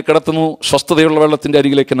അവൻ എന്നെ കിടത്തുന്നു, സ്വസ്ഥതയുള്ള വെള്ളത്തിൻ്റെ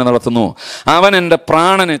അരികിലേക്ക് എന്നെ നടത്തുന്നു, അവൻ എൻ്റെ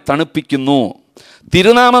പ്രാണനെ തണുപ്പിക്കുന്നു,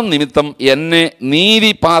 തിരുനാമം നിമിത്തം എന്നെ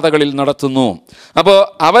നീതിപാതകളിൽ നടത്തുന്നു. അപ്പോൾ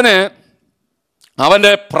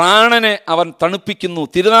അവൻ്റെ പ്രാണനെ അവൻ തണുപ്പിക്കുന്നു,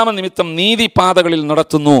 തിരുനാമ നിമിത്തം നീതിപാതകളിൽ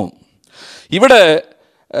നടത്തുന്നു. ഇവിടെ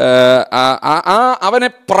അവനെ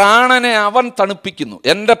പ്രാണനെ അവൻ തണുപ്പിക്കുന്നു,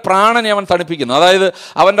 എൻ്റെ പ്രാണനെ അവൻ തണുപ്പിക്കുന്നു. അതായത്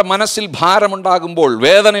അവൻ്റെ മനസ്സിൽ ഭാരമുണ്ടാകുമ്പോൾ,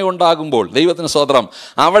 വേദനയുണ്ടാകുമ്പോൾ, ദൈവത്തിന് സ്തോത്രം,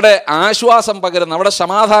 അവിടെ ആശ്വാസം പകരുന്ന, അവിടെ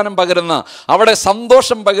സമാധാനം പകരുന്ന, അവിടെ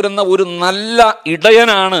സന്തോഷം പകരുന്ന ഒരു നല്ല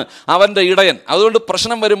ഇടയനാണ് അവൻ്റെ ഇടയൻ. അതുകൊണ്ട്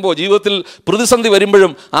പ്രശ്നം വരുമ്പോൾ, ജീവിതത്തിൽ പ്രതിസന്ധി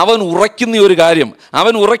വരുമ്പോഴും അവൻ ഉറയ്ക്കുന്ന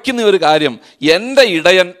ഒരു കാര്യം, എൻ്റെ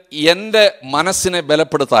ഇടയൻ എൻ്റെ മനസ്സിനെ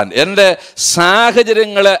ബലപ്പെടുത്താൻ, എൻ്റെ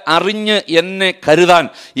സാഹചര്യങ്ങളെ അറിഞ്ഞ് എന്നെ കരുതാൻ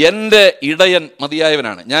എൻ്റെ ഇടയൻ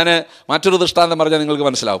മതിയായവനാണ്. ഞാൻ മറ്റൊരു ദൃഷ്ടാന്തം പറഞ്ഞാൽ നിങ്ങൾക്ക്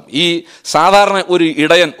മനസ്സിലാവും. ഈ സാധാരണ ഒരു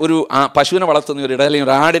ഇടയൻ, ഒരു പശുവിനെ വളർത്തുന്ന ഒരു ഇടയൻ അല്ലെങ്കിൽ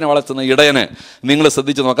ഒരു ആടിനെ വളർത്തുന്ന ഇടയനെ നിങ്ങൾ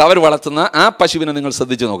ശ്രദ്ധിച്ച് നോക്കുക. അവർ വളർത്തുന്ന ആ പശുവിനെ നിങ്ങൾ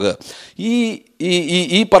ശ്രദ്ധിച്ച് നോക്കുക.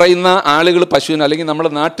 ഈ പറയുന്ന ആളുകൾ പശുവിനെ, അല്ലെങ്കിൽ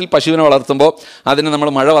നമ്മുടെ നാട്ടിൽ പശുവിനെ വളർത്തുമ്പോൾ അതിന്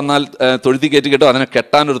നമ്മൾ മഴ വന്നാൽ തൊഴുത്തി കയറ്റി കിട്ടും, അതിനെ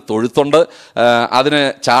കെട്ടാനൊരു തൊഴുത്തുണ്ട്, അതിന്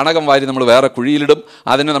ചാണകം വാരി നമ്മൾ വേറെ കുഴിയിലിടും,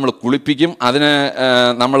 അതിനെ നമ്മൾ കുളിപ്പിക്കും, അതിന്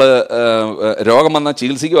നമ്മൾ രോഗം വന്നാൽ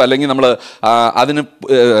ചികിത്സിക്കും, അല്ലെങ്കിൽ നമ്മൾ അതിന്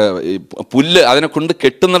പുല്ല് അതിനെ കൊണ്ട്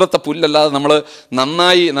കെട്ടുന്നിടത്ത പുല്ലല്ലാതെ നമ്മൾ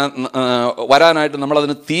നന്നായി വരാനായിട്ട്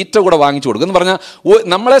നമ്മളതിന് തീറ്റ കൂടെ വാങ്ങിച്ചു കൊടുക്കും. എന്ന് പറഞ്ഞാൽ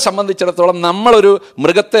നമ്മളെ സംബന്ധിച്ചിടത്തോളം നമ്മളൊരു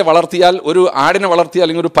മൃഗത്തെ വളർത്തിയാൽ, ഒരു ആടിനെ വളർത്തിയാൽ,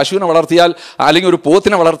 അല്ലെങ്കിൽ ഒരു പശുവിനെ വളർത്തിയാൽ, അല്ലെങ്കിൽ ഒരു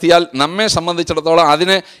പോത്തിനെ വളർത്തിയാൽ, നമ്മെ സംബന്ധിച്ചിടത്തോളം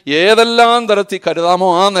അതിനെ ഏതെല്ലാം തരത്തിൽ കരുതാമോ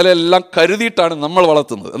ആ നിലയെല്ലാം കരുതിയിട്ടാണ് നമ്മൾ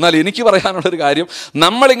വളർത്തുന്നത്. എന്നാൽ എനിക്ക് പറയാനുള്ളൊരു കാര്യം,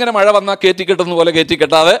 നമ്മളിങ്ങനെ മഴ വന്നാൽ കയറ്റിക്കെട്ടുന്ന പോലെ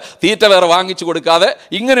കയറ്റിക്കെട്ടാതെ, തീറ്റ വേറെ വാങ്ങിച്ചു കൊടുക്കാതെ,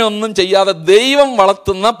 ഇങ്ങനെയൊന്നും ചെയ്യാതെ ദൈവം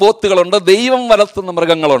വളർത്തുന്ന പോത്തുകളുണ്ട്, ദൈവം വളർത്തുന്ന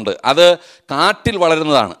മൃഗങ്ങളുണ്ട്. അത് കാട്ടിൽ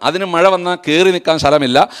വളരുന്നതാണ്. അതിന് മഴ വന്നാൽ കയറി നിൽക്കാൻ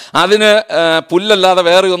സ്ഥലമില്ല. അതിന് പുല്ലല്ലാതെ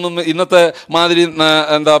വേറെ ഒന്നും ഇന്നത്തെ മാതിരി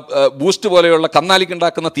എന്താ ബൂസ്റ്റ് പോലെയുള്ള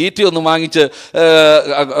കന്നാലിക്കുണ്ടാക്കുന്ന തീറ്റയൊന്നും വാങ്ങിച്ച്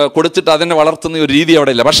കൊടുത്തിട്ട് അതിനെ വളർത്തുന്ന ഒരു രീതി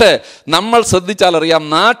അവിടെ ഇല്ല. പക്ഷേ നമ്മൾ ശ്രദ്ധിച്ചാൽ അറിയാം,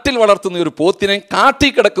 നാട്ടിൽ വളർത്തുന്ന ഒരു പോത്തിനെയും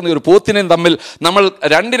കാട്ടിൽ കിടക്കുന്ന ഒരു പോത്തിനെയും തമ്മിൽ നമ്മൾ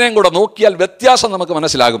രണ്ടിനെയും കൂടെ നോക്കിയാൽ വ്യത്യാസം നമുക്ക്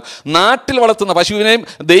മനസ്സിലാകും. നാട്ടിൽ വളർത്തുന്ന പശുവിനെയും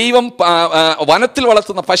ദൈവം വനത്തിൽ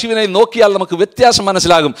വളർത്തുന്ന പശുവിനെയും നോക്കിയാൽ നമുക്ക് വ്യത്യാസം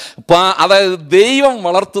മനസ്സിലാകും. അതായത് ദൈവം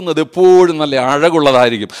വളർത്തുന്നത് എപ്പോഴും നല്ല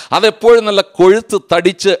അഴകുള്ളതായിരിക്കും, അതെപ്പോഴും നല്ല കൊഴുത്ത്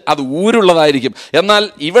തടിച്ച് അത് ഊരുള്ളതായിരിക്കും. എന്നാൽ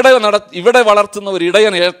ഇവിടെ വളർത്തുന്ന ഒരു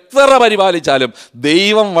ഇടയൻ എത്ര പരിപാലിച്ചാലും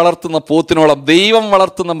ദൈവം വളർത്തുന്ന പോത്തിനോളം, ദൈവം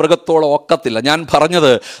വളർത്തുന്ന മൃഗത്തോളം ഒക്കത്തില്ല. ഞാൻ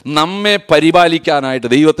പറഞ്ഞത്, നമ്മെ പരിപാലിക്കാനായിട്ട്,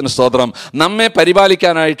 ദൈവത്തിന് സ്തോത്രം, നമ്മെ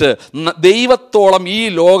പരിപാലിക്കാനായിട്ട് ദൈവത്തോളം ഈ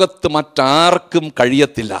ലോകത്ത് മറ്റാർക്കും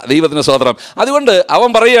കഴിയത്തില്ല. ദൈവത്തിന് സ്തോത്രം. അതുകൊണ്ട് അവൻ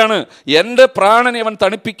പറയുകയാണ്, എൻ്റെ പ്രാണനെ അവൻ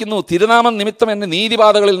തണുപ്പിക്കുന്നു, തിരുനാമം നിമിത്തം എന്നെ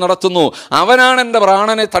നീതിപാതകളിൽ നടത്തുന്നു. അവനാണ് എൻ്റെ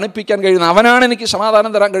പ്രാണനെ തണുപ്പിക്കാൻ കഴിയുന്നത്, അവനാണ് എനിക്ക്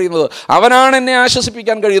സമാധാനം തരാൻ കഴിയുന്നത്, അവനാണ് എന്നെ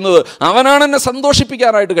ആശ്വസിപ്പിക്കാൻ കഴിയുന്നത്, അവനാണ് എന്നെ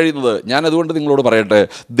സന്തോഷിപ്പിക്കാനായിട്ട് കഴിയുന്നത്. ഞാൻ അതുകൊണ്ട് നിങ്ങളോട് പറയട്ടെ,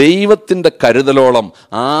 ദൈവത്തിൻ്റെ കരുതലോളം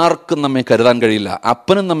ആർക്കും നമ്മെ കരുതാൻ കഴിയില്ല.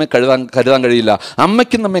 അപ്പനും നമ്മെ കരുതാൻ കഴിയില്ല,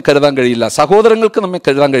 അമ്മയ്ക്കും നമ്മെ കരുതാൻ കഴിയില്ല, സഹോദരങ്ങൾക്ക് നമ്മെ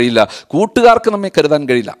കരുതാൻ കഴിയില്ല, കൂട്ടുകാർക്ക് നമ്മെ കരുതാൻ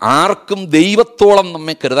കഴിയില്ല. ആർക്കും ദൈവത്തോളം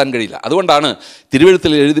നമ്മെ കരുതാൻ കഴിയില്ല. അതുകൊണ്ടാണ്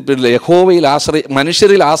തിരുവെഴുത്തിൽ എഴുതിയിട്ടില്ല,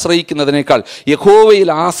 മനുഷ്യരിൽ ആശ്രയിക്കുന്നതിനേക്കാൾ യഹോവയിൽ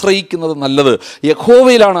ആശ്രയിക്കുന്നത് നല്ലത്.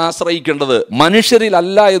 യഹോവയിലാണ് ആശ്രയിക്കേണ്ടത്,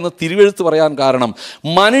 മനുഷ്യരിലല്ല എന്ന് തിരുവെഴുത്ത് പറയാൻ കാരണം,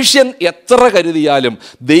 മനുഷ്യൻ എത്ര കരുതിയാലും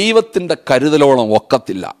ദൈവത്തിൻ്റെ കരുതലോളം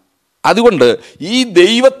ഒക്കത്തില്ല. അതുകൊണ്ട് ഈ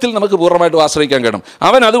ദൈവത്തിൽ നമുക്ക് പൂർണ്ണമായിട്ടും ആശ്രയിക്കാൻ കഴിയണം.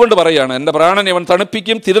 അവൻ അതുകൊണ്ട് പറയുകയാണ്, എൻ്റെ പ്രാണനെ അവൻ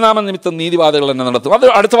തണുപ്പിക്കും, തിരുനാമ നിമിത്തം നീതിപാതകൾ എന്നെ നടത്തും. അത്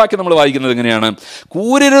അടുത്ത വാക്യം നമ്മൾ വായിക്കുന്നത് എങ്ങനെയാണ്?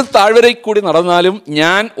 കൂരിരുൾ താഴ്വരയിൽ കൂടി നടന്നാലും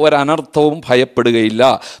ഞാൻ ഒരനർത്ഥവും ഭയപ്പെടുകയില്ല.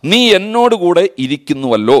 നീ എന്നോടുകൂടെ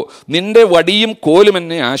ഇരിക്കുന്നുവല്ലോ, നിന്റെ വടിയും കോലും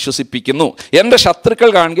എന്നെ ആശ്വസിപ്പിക്കുന്നു. എൻ്റെ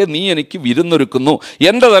ശത്രുക്കൾ കാണുക നീ എനിക്ക് വിരുന്നൊരുക്കുന്നു,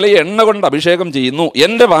 എൻ്റെ തലയെ എണ്ണ കൊണ്ട് അഭിഷേകം ചെയ്യുന്നു,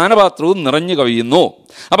 എൻ്റെ പാനപാത്രവും നിറഞ്ഞു കവിയുന്നു.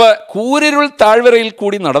 അപ്പൊ കൂരിരുൾ താഴ്വരയിൽ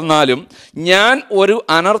കൂടി നടന്നാലും ഞാൻ ഒരു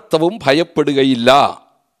അനർത്ഥവും ഭയപ്പെടുകയില്ല.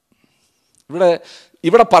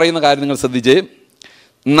 ഇവിടെ പറയുന്ന കാര്യം നിങ്ങൾ ശ്രദ്ധിച്ച്,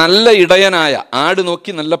 നല്ല ഇടയനായ, ആട്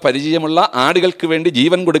നോക്കി നല്ല പരിചയമുള്ള, ആടുകൾക്ക് വേണ്ടി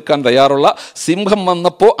ജീവൻ കൊടുക്കാൻ തയ്യാറുള്ള, സിംഹം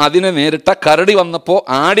വന്നപ്പോൾ അതിനെ നേരിട്ട, കരടി വന്നപ്പോൾ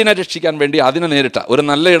ആടിനെ രക്ഷിക്കാൻ വേണ്ടി അതിനെ നേരിട്ട ഒരു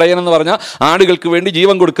നല്ല ഇടയൻ എന്ന് പറഞ്ഞാൽ ആടുകൾക്ക് വേണ്ടി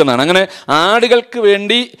ജീവൻ കൊടുക്കുന്നതാണ്. അങ്ങനെ ആടുകൾക്ക്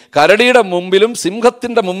വേണ്ടി കരടിയുടെ മുമ്പിലും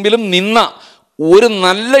സിംഹത്തിൻ്റെ മുമ്പിലും നിന്ന ഒരു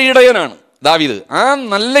നല്ല ഇടയനാണ് ദാവീദ്. ആ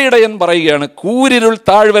നല്ല ഇടയൻ പറയുകയാണ്, കൂരിരുൾ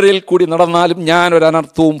താഴ്വരയിൽ കൂടി നടന്നാലും ഞാൻ ഒരു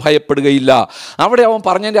അനർത്ഥവും ഭയപ്പെടുകയില്ല. അവിടെ അവൻ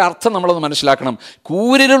പറഞ്ഞതിൻ്റെ അർത്ഥം നമ്മളൊന്ന് മനസ്സിലാക്കണം.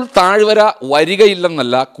 കൂരിരുൾ താഴ്വര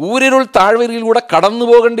വരികയില്ലെന്നല്ല, കൂരിരുൾ താഴ്വരയിലൂടെ കടന്നു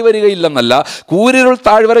പോകേണ്ടി വരികയില്ലെന്നല്ല, കൂരിരുൾ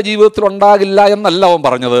താഴ്വര ജീവിതത്തിൽ ഉണ്ടാകില്ല എന്നല്ല അവൻ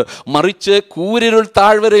പറഞ്ഞത്. മറിച്ച് കൂരിരുൾ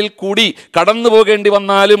താഴ്വരയിൽ കൂടി കടന്നു പോകേണ്ടി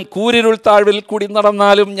വന്നാലും, കൂരിരുൾ താഴ്വരയിൽ കൂടി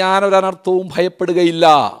നടന്നാലും ഞാനൊരു അനർത്ഥവും ഭയപ്പെടുകയില്ല.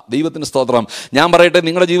 ദൈവത്തിന് സ്തോത്രം. ഞാൻ പറയട്ടെ,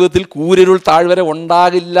 നിങ്ങളുടെ ജീവിതത്തിൽ കൂരിരുൾ താഴ്വര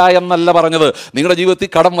ഉണ്ടാകില്ല എന്നല്ല പറഞ്ഞത്. നിങ്ങളുടെ ജീവിതത്തിൽ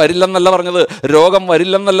കടം വരില്ലെന്നല്ല പറഞ്ഞത്, രോഗം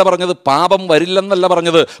വരില്ലെന്നല്ല പറഞ്ഞത്, പാപം വരില്ലെന്നല്ല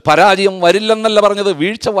പറഞ്ഞത്, പരാജയം വരില്ലെന്നല്ല പറഞ്ഞത്,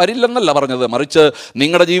 വീഴ്ച വരില്ലെന്നല്ല പറഞ്ഞത്. മറിച്ച്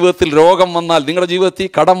നിങ്ങളുടെ ജീവിതത്തിൽ രോഗം വന്നാൽ, നിങ്ങളുടെ ജീവിതത്തിൽ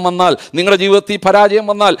കടം വന്നാൽ, നിങ്ങളുടെ ജീവിതത്തിൽ പരാജയം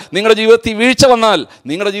വന്നാൽ, നിങ്ങളുടെ ജീവിതത്തിൽ വീഴ്ച വന്നാൽ,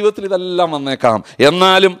 നിങ്ങളുടെ ജീവിതത്തിൽ ഇതെല്ലാം വന്നേക്കാം.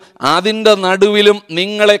 എന്നാലും അതിൻ്റെ നടുവിലും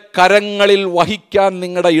നിങ്ങളെ കരങ്ങളിൽ വഹിക്കാൻ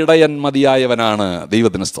നിങ്ങളുടെ ഇടയൻ മതിയായവനാണ്.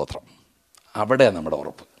 ദൈവത്തിന് സ്തോത്രം. അവിടെയാണ് നമ്മുടെ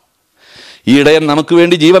ഉറപ്പ്. ഈ ഇടയൻ നമുക്ക്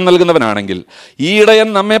വേണ്ടി ജീവൻ നൽകുന്നവനാണെങ്കിൽ, ഈ ഇടയൻ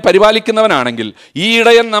നമ്മെ പരിപാലിക്കുന്നവനാണെങ്കിൽ, ഈ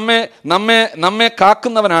ഇടയൻ നമ്മെ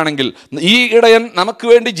കാക്കുന്നവനാണെങ്കിൽ, ഈ ഇടയൻ നമുക്ക്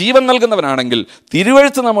വേണ്ടി ജീവൻ നൽകുന്നവനാണെങ്കിൽ,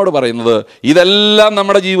 തിരുവെഴുത്ത് നമ്മോട് പറയുന്നത് ഇതെല്ലാം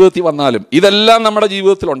നമ്മുടെ ജീവിതത്തിൽ വന്നാലും, ഇതെല്ലാം നമ്മുടെ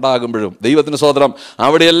ജീവിതത്തിൽ ഉണ്ടാകുമ്പോഴും, ദൈവത്തിന് സ്തോത്രം,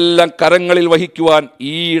 അവിടെയെല്ലാം കരങ്ങളിൽ വഹിക്കുവാൻ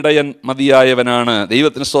ഈ ഇടയൻ മതിയായവനാണ്.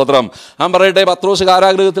 ദൈവത്തിന് സ്തോത്രം. ഞാൻ പറയട്ടെ, പത്രോസ്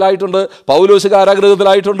കാരാഗൃഹത്തിലായിട്ടുണ്ട്, പൗലോസ്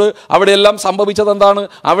കാരാഗൃഹത്തിലായിട്ടുണ്ട്. അവിടെയെല്ലാം സംഭവിച്ചത് എന്താണ്?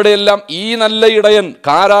 അവിടെയെല്ലാം ഈ നല്ല ഇടയൻ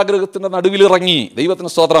കാരാഗൃഹത്തിൻ്റെ നടുവിൽ ഇറങ്ങി. ദൈവത്തിന്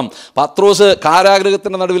സ്തോത്രം. പത്രോസ്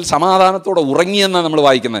കാരാഗൃഹത്തിന്റെ നടുവിൽ സമാധാനത്തോടെ ഉറങ്ങിയെന്നാണ് നമ്മൾ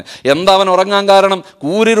വായിക്കുന്നത്. എന്താ അവൻ ഉറങ്ങാൻ കാരണം?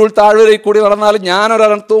 കൂരിരുൾ താഴ്വരയിൽ കൂടി നടന്നാലും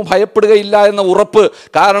ഞാനൊരനർത്ഥവും ഭയപ്പെടുകയില്ല എന്ന ഉറപ്പ്.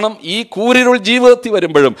 കാരണം ഈ കൂരിരുൾ ജീവിതത്തിൽ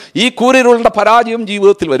വരുമ്പോഴും, ഈ കൂരിരുളിന്റെ പരാജയം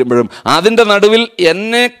ജീവിതത്തിൽ വരുമ്പോഴും അതിൻ്റെ നടുവിൽ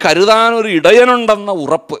എന്നെ കരുതാനൊരു ഇടയനുണ്ടെന്ന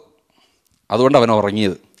ഉറപ്പ്. അതുകൊണ്ട് അവൻ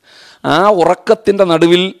ഉറങ്ങിയത്. ഉറക്കത്തിൻ്റെ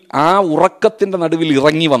നടുവിൽ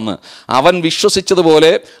ഇറങ്ങി വന്ന് അവൻ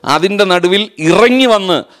വിശ്വസിച്ചതുപോലെ അതിൻ്റെ നടുവിൽ ഇറങ്ങി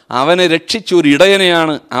വന്ന് അവനെ രക്ഷിച്ചൊരു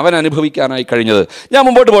ഇടയനെയാണ് അവൻ അനുഭവിക്കാനായി കഴിഞ്ഞത്. ഞാൻ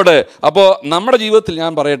മുമ്പോട്ട് പോട്ടെ. അപ്പോൾ നമ്മുടെ ജീവിതത്തിൽ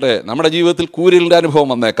ഞാൻ പറയട്ടെ, നമ്മുടെ ജീവിതത്തിൽ കൂരിലിൻ്റെ അനുഭവം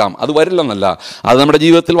വന്നേക്കാം, അത് വരില്ലെന്നല്ല, അത് നമ്മുടെ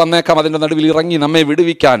ജീവിതത്തിൽ വന്നേക്കാം. അതിൻ്റെ നടുവിൽ ഇറങ്ങി നമ്മെ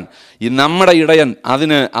വിടുവിക്കാൻ ഈ നമ്മുടെ ഇടയൻ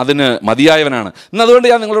അതിന് മതിയായവനാണ്. ഇന്ന് അതുകൊണ്ട്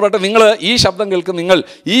ഞാൻ നിങ്ങളോട് പറയട്ടെ, നിങ്ങൾ ഈ ശബ്ദം കേൾക്കും, നിങ്ങൾ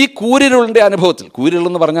ഈ കൂരിരുളിൻ്റെ അനുഭവത്തിൽ,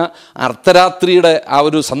 കൂരിരുളെന്ന് പറഞ്ഞാൽ അർദ്ധരാത്രിയുടെ ആ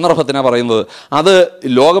ഒരു സന്ദർഭത്തിനാണ് പറയുന്നത്. അത്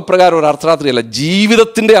ലോകപ്രകാരം ഒരു അർദ്ധരാത്രിയല്ല,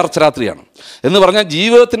 ജീവിതത്തിൻ്റെ അർദ്ധരാത്രിയാണ്. എന്ന് പറഞ്ഞാൽ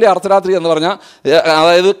ജീവിതത്തിൻ്റെ അർദ്ധരാത്രി എന്ന് പറഞ്ഞാൽ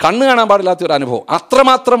അതായത് കണ്ണ് കാണാൻ പാടില്ലാത്ത ഒരു അനുഭവം,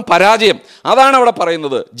 അത്രമാത്രം പരാജയം, അതാണ് അവിടെ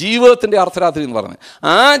പറയുന്നത് ജീവിതത്തിൻ്റെ അർദ്ധരാത്രി എന്ന് പറഞ്ഞത്.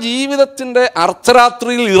 ആ ജീവിതത്തിൻ്റെ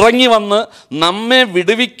അർദ്ധരാത്രിയിൽ ഇറങ്ങി വന്ന് നമ്മെ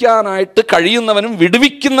വിടുവിക്കാനായിട്ട് കഴിയുന്നവനും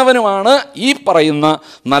വിടുവിക്കുന്നവനുമാണ് ഈ പറയുന്ന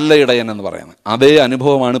നല്ല ഇടയൻ എന്ന് പറയുന്നത്. അതേ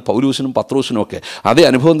അനുഭവമാണ് പൗലൂസിനും പത്രോസിനും ഒക്കെ. അതേ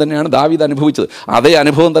അനുഭവം തന്നെയാണ് ദാവീദ് അനുഭവിച്ചത്. അതേ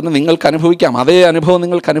അനുഭവം തന്നെ നിങ്ങൾക്ക് അനുഭവിക്കാം. അതേ അനുഭവം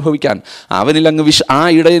നിങ്ങൾക്ക് അനുഭവിക്കാൻ അവനിൽ അങ്ങ് ആ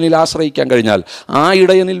ഇടയനിൽ ആശ്രയിക്കാൻ കഴിഞ്ഞാൽ, ആ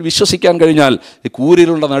ഇടയനിൽ വിശ്വസിക്കാൻ കഴിഞ്ഞാൽ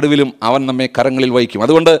കൂരിലുള്ള നടുവിലും അവൻ നമ്മെ കരങ്ങളിൽ വഹിക്കും.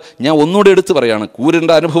 അതുകൊണ്ട് ഞാൻ ഒന്നുകൂടെ എടുത്തു പറയാണ്,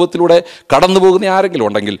 കൂരിൻ്റെ അനുഭവത്തിലൂടെ കടന്നു പോകുന്ന ആരെങ്കിലും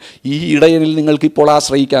ഉണ്ടെങ്കിൽ ഈ ഇടയനിൽ നിങ്ങൾക്ക് ഇപ്പോൾ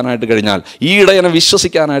ആശ്രയിക്കാനായിട്ട് കഴിഞ്ഞാൽ, ഈ ഇടയനെ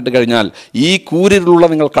വിശ്വസിക്കാനായിട്ട് കഴിഞ്ഞാൽ, ഈ കൂരിലുള്ള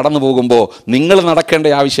നിങ്ങൾ കടന്നു പോകുമ്പോൾ നിങ്ങൾ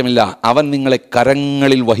നടക്കേണ്ട ആവശ്യമില്ല, അവൻ നിങ്ങളെ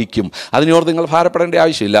കരങ്ങളിൽ വഹിക്കും. അതിനോട് നിങ്ങൾ ഭാരപ്പെടേണ്ട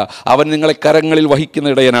ആവശ്യമില്ല, അവൻ നിങ്ങളെ കരങ്ങളിൽ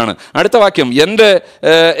വഹിക്കുന്ന ഇടയനാണ്. അടുത്ത വാക്യം,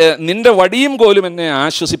 നിന്റെ വടിയും കോലും എന്നെ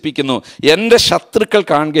ആശ്വസിപ്പിക്കുന്നു, എൻ്റെ ശത്രുക്കൾ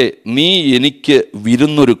കാണുകെ നീ എനിക്ക്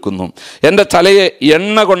വിരുന്നൊരുക്കുന്നു, എൻ്റെ തലയെ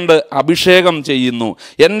എണ്ണ കൊണ്ട് അഭിഷേകം ചെയ്യുന്നു,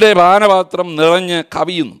 എൻ്റെ പാനപാത്രം നിറഞ്ഞ്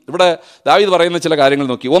കവിയുന്നു. ഇവിടെ ദാവീദ് പറയുന്ന ചില കാര്യങ്ങൾ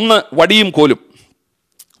നോക്കി. ഒന്ന്, വടിയും കോലും.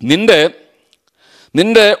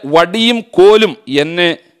 നിന്റെ വടിയും കോലും എന്നെ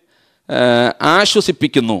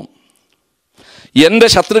ആശ്വസിപ്പിക്കുന്നു, എൻ്റെ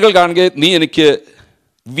ശത്രുക്കൾ കാണുകെ നീ എനിക്ക്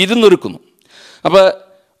വിരുന്നൊരുക്കുന്നു. അപ്പോൾ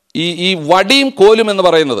ഈ വടിയും കോലും എന്ന്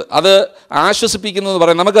പറയുന്നത്, അത് ആശ്വസിപ്പിക്കുന്നു എന്ന്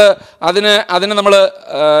പറയുന്നത്, നമുക്ക് അതിനെ നമ്മൾ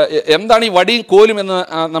എന്താണ് ഈ വടിയും കോലും എന്ന്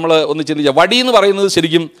നമ്മൾ ഒന്ന് ചിന്തിക്കുക. വടി എന്ന് പറയുന്നത്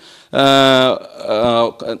ശരിക്കും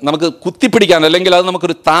നമുക്ക് കുത്തിപ്പിടിക്കാൻ, അല്ലെങ്കിൽ അത്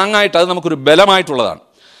നമുക്കൊരു താങ്ങായിട്ട്, അത് നമുക്കൊരു ബലമായിട്ടുള്ളതാണ്.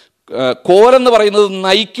 കോലെന്ന് പറയുന്നത്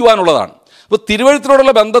നയിക്കുവാനുള്ളതാണ്. അപ്പോൾ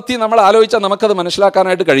തിരുവഴുത്തിനോടുള്ള ബന്ധത്തിൽ നമ്മൾ ആലോചിച്ചാൽ നമുക്കത്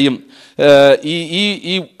മനസ്സിലാക്കാനായിട്ട് കഴിയും.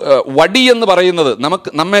 ഈ വടി എന്ന് പറയുന്നത്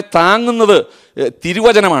നമ്മെ താങ്ങുന്നത്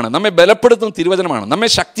തിരുവചനമാണ്, നമ്മെ ബലപ്പെടുത്തുന്ന തിരുവചനമാണ്, നമ്മെ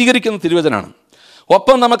ശക്തീകരിക്കുന്ന തിരുവചനമാണ്.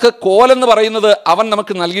 ഒപ്പം നമുക്ക് കോലെന്ന് പറയുന്നത് അവൻ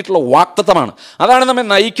നമുക്ക് നൽകിയിട്ടുള്ള വാഗ്ദത്തമാണ്. അതാണ് നമ്മെ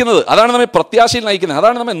നയിക്കുന്നത്, അതാണ് നമ്മെ പ്രത്യാശയിൽ നയിക്കുന്നത്,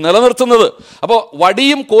 അതാണ് നമ്മെ നിലനിർത്തുന്നത്. അപ്പോൾ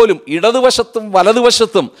വടിയും കോലും, ഇടതുവശത്തും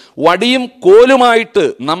വലതുവശത്തും വടിയും കോലുമായിട്ട്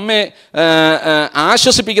നമ്മെ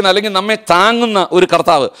ആശ്വസിപ്പിക്കുന്ന, അല്ലെങ്കിൽ നമ്മെ താങ്ങുന്ന ഒരു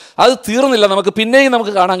കർത്താവ്. അത് തീർന്നില്ല, നമുക്ക് പിന്നെയും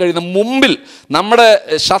നമുക്ക് കാണാൻ കഴിയുന്ന മുമ്പിൽ, നമ്മുടെ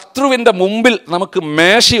ശത്രുവിൻ്റെ മുമ്പിൽ നമുക്ക്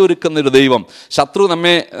മേശയൊരുക്കുന്ന ഒരു ദൈവം. ശത്രു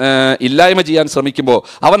നമ്മെ ഇല്ലായ്മ ചെയ്യാൻ ശ്രമിക്കുമ്പോൾ,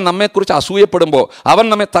 അവൻ നമ്മെക്കുറിച്ച് അസൂയപ്പെടുമ്പോൾ, അവൻ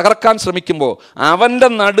നമ്മെ തകർക്കാൻ ശ്രമിക്കുമ്പോൾ, അവൻ്റെ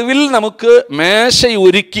നടുവിൽ നമുക്ക്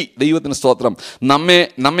മേശയൊരുക്കി, ദൈവത്തിന് സ്തോത്രം,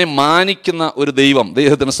 നമ്മെ മാനിക്കുന്ന ഒരു ദൈവം,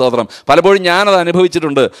 ദൈവത്തിന് സ്തോത്രം. പലപ്പോഴും ഞാനത്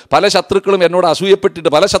അനുഭവിച്ചിട്ടുണ്ട്. പല ശത്രുക്കളും എന്നോട് അസൂയപ്പെട്ടിട്ട്,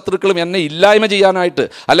 പല ശത്രുക്കളും എന്നെ ഇല്ലായ്മ ചെയ്യാനായിട്ട്,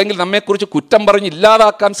 അല്ലെങ്കിൽ നമ്മെക്കുറിച്ച് കുറ്റം പറഞ്ഞ്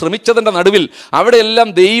ഇല്ലാതാക്കാൻ ശ്രമിച്ചതിൻ്റെ നടുവിൽ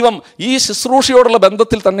അവിടെയെല്ലാം ദൈവം ഈ ശുശ്രൂഷയോടുള്ള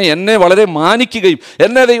ബന്ധത്തിൽ തന്നെ എന്നെ വളരെ മാനിക്കുകയും,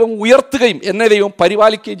 എന്നെ ദൈവം ഉയർത്തുകയും, എന്നെ ദൈവം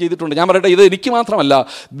പരിപാലിക്കുകയും ചെയ്തിട്ടുണ്ട്. ഞാൻ പറയട്ടെ, ഇത് എനിക്ക് മാത്രമല്ല,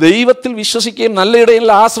 ദൈവത്തിൽ വിശ്വസിക്കുകയും നല്ല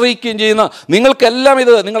ഇടയിൽ ആശ്രയിക്കുകയും ചെയ്യുന്ന നിങ്ങൾക്കെല്ലാം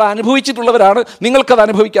ഇത് നിങ്ങൾ അനുഭവിച്ചിട്ടുള്ളവരാണ്, നിങ്ങൾക്കത്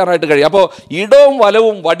അനുഭവിക്കാനായിട്ട് കഴിയും. അപ്പോൾ ഇടവും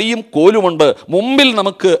വലവും വടിയും കോലുമുണ്ട്, മുമ്പിൽ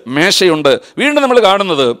നമുക്ക് മേശയുണ്ട്. വീണ്ടും നമ്മൾ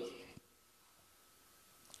കാണുന്നത്,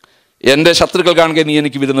 എൻ്റെ ശത്രുക്കൾ കാണുക നീ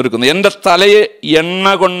എനിക്ക് വിരുന്നൊരുക്കുന്നു, എൻ്റെ തലയെ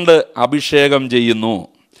എണ്ണ കൊണ്ട് അഭിഷേകം ചെയ്യുന്നു,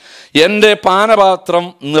 എൻ്റെ പാനപാത്രം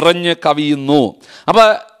നിറഞ്ഞ് കവിയുന്നു. അപ്പോൾ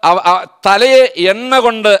തലയെ എണ്ണ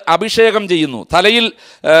കൊണ്ട് അഭിഷേകം ചെയ്യുന്നു. തലയിൽ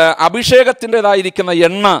അഭിഷേകത്തിൻ്റെതായിരിക്കുന്ന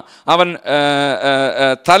എണ്ണ അവൻ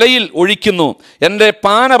തലയിൽ ഒഴിക്കുന്നു. എൻ്റെ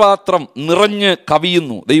പാനപാത്രം നിറഞ്ഞ്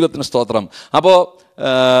കവിയുന്നു. ദൈവത്തിന് സ്തോത്രം. അപ്പോൾ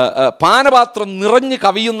പാനപാത്രം നിറഞ്ഞ്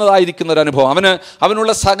കവിയുന്നതായിരിക്കുന്ന ഒരു അനുഭവം,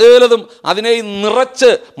 അവനുള്ള സകലതും അതിനെ നിറച്ച്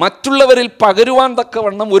മറ്റുള്ളവരിൽ പകരുവാൻ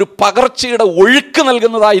തക്കവണ്ണം ഒരു പകർച്ചയുടെ ഒഴുക്ക്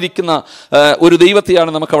നൽകുന്നതായിരിക്കുന്ന ഒരു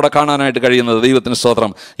ദൈവത്തെയാണ് നമുക്കവിടെ കാണാനായിട്ട് കഴിയുന്നത്. ദൈവത്തിന്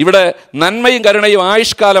സ്തോത്രം. ഇവിടെ നന്മയും കരുണയും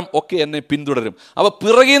ആയുഷ്കാലം ഒക്കെ എന്നെ പിന്തുടരും. അപ്പോൾ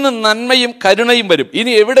പിറകിൽ നിന്ന് നന്മയും കരുണയും വരും.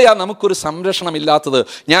 ഇനി എവിടെയാണ് നമുക്കൊരു സംരക്ഷണമില്ലാത്തത്?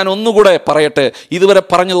 ഞാൻ ഒന്നുകൂടെ പറയട്ടെ, ഇതുവരെ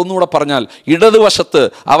പറഞ്ഞത് ഒന്നുകൂടെ പറഞ്ഞാൽ, ഇടതുവശത്ത്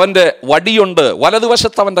അവൻ്റെ വടിയുണ്ട്,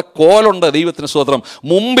 വലതുവശത്ത് അവൻ്റെ കോലുണ്ട്. ദൈവത്തിന് സ്തോത്രം.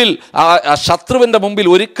 മുമ്പിൽ ശത്രുവിൻ്റെ മുമ്പിൽ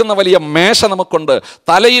ഒരുക്കുന്ന വലിയ മേശ നമുക്കുണ്ട്.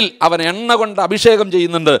 തലയിൽ അവൻ എണ്ണ കൊണ്ട് അഭിഷേകം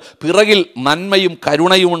ചെയ്യുന്നുണ്ട്. പിറകിൽ നന്മയും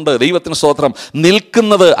കരുണയുമുണ്ട്. ദൈവത്തിന് സ്തോത്രം.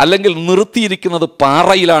 നിൽക്കുന്നത് അല്ലെങ്കിൽ നിർത്തിയിരിക്കുന്നത്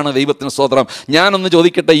പാറയിലാണ്. ദൈവത്തിന് സ്തോത്രം. ഞാനൊന്ന്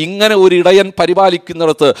ചോദിക്കട്ടെ, ഇങ്ങനെ ഒരു ഇടയൻ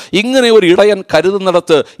പരിപാലിക്കുന്നിടത്ത്, ഇങ്ങനെ ഒരു ഇടയൻ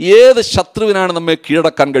കരുതുന്നിടത്ത് ഏത് ശത്രുവിനാണ് നമ്മെ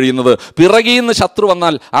കീഴടക്കാൻ കഴിയുന്നത്? പിറകിൽ നിന്ന് ശത്രു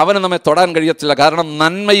വന്നാൽ അവന് നമ്മെ തൊടാൻ കഴിയത്തില്ല. കാരണം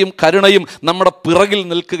നന്മയും കരുണയും നമ്മുടെ പിറകിൽ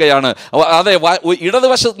നിൽക്കുകയാണ്. അതെ,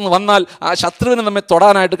 ഇടതുവശത്ത് നിന്ന് വന്നാൽ ആ ശത്രുവിന് നമ്മെ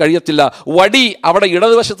തൊടാനായിട്ട് കഴിയത്തില്ല. വടി അവിടെ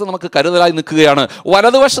ഇടതുവശത്ത് നമുക്ക് കരുതലായി നിൽക്കുകയാണ്.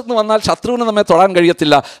 വലതുവശത്ത് വന്നാൽ ശത്രുവിന് നമ്മെ തൊടാൻ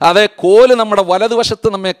കഴിയത്തില്ല. അതേ കോല് നമ്മുടെ വലതുവശത്ത്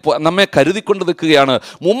നമ്മെ കരുതിക്കൊണ്ട് നിൽക്കുകയാണ്.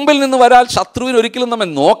 മുമ്പിൽ നിന്ന് വരാൽ ശത്രുവിന് ഒരിക്കലും നമ്മെ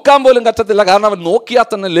നോക്കാൻ പോലും പറ്റത്തില്ല. കാരണം അവൻ നോക്കിയാൽ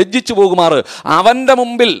തന്നെ ലജ്ജിച്ചു പോകുമാറ് അവൻ്റെ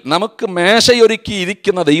മുമ്പിൽ നമുക്ക് മേശയൊരുക്കി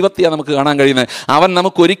ഇരിക്കുന്ന ദൈവത്തെയാണ് നമുക്ക് കാണാൻ കഴിയുന്നത്. അവൻ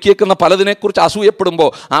നമുക്ക് ഒരുക്കിയേക്കുന്ന പലതിനെക്കുറിച്ച് അസൂയപ്പെടുമ്പോൾ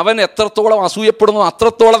അവൻ എത്രത്തോളം അസൂയപ്പെടുന്നു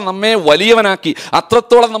അത്രത്തോളം നമ്മെ വലിയവനാക്കി,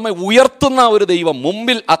 അത്രത്തോളം നമ്മെ ഉയർത്തുന്ന ഒരു ദൈവം,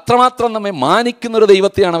 മുമ്പിൽ അത്രമാത്രം നമ്മെ മാനിക്കുന്ന ഒരു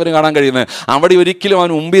ദൈവത്തെയാണ് അവന് കാണാൻ കഴിയുന്നത്. അവിടെ ഒരിക്കലും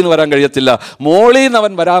അവൻ മുമ്പിൽ നിന്ന് വരാൻ കഴിയത്തില്ല. മോളിൽ നിന്ന്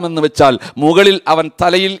അവൻ വരാമെന്ന് വെച്ചാൽ മുകളിൽ അവൻ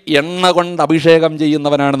തലയിൽ എണ്ണ കൊണ്ട് അഭിഷേകം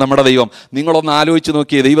ചെയ്യുന്നവനാണ് നമ്മുടെ ദൈവം. നിങ്ങളൊന്ന് ആലോചിച്ച്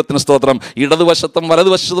നോക്കിയേ. ദൈവത്തിന് സ്തോത്രം. ഇടതുവശത്തും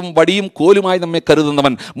വലതുവശത്തും വടിയും കോലുമായി നമ്മെ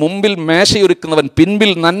കരുതുന്നവൻ, മുമ്പിൽ മേശയൊരുക്കുന്നവൻ,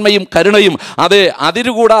 പിൻപിൽ നന്മയും കരുണയും അതേ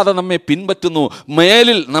അതിരുകൂടാതെ നമ്മെ പിൻപറ്റുന്നു.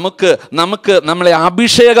 മേലിൽ നമ്മളെ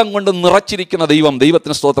അഭിഷേകം കൊണ്ട് നിറച്ചിരിക്കുന്ന ദൈവം.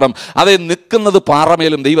 ദൈവത്തിന് സ്തോത്രം. അതേ നിൽക്കുന്നത്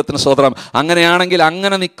പാറമേലും. ദൈവത്തിന് സ്തോത്രം. അങ്ങനെയാണെങ്കിൽ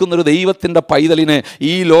അങ്ങനെ നിൽക്കുന്നൊരു ദൈവത്തിൻ്റെ പൈതലിനെ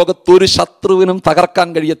ഈ ലോകത്തൊരു ശത്രുവിനും തകർക്കാൻ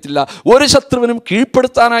കഴിയത്തില്ല, ഒരു ശത്രുവിനും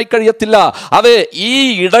കീഴ്പ്പെടുത്താനായി കഴിയത്തില്ല. അതെ, ഈ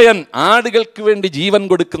ഇടയൻ ആടുകൾക്ക് വേണ്ടി ജീവൻ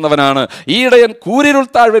കൊടുക്കുന്നവനാണ്. ഈ ഇടയൻ കൂരിരുൾ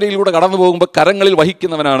താഴ്വരയിലൂടെ കടന്നു പോകുമ്പോൾ കരങ്ങളിൽ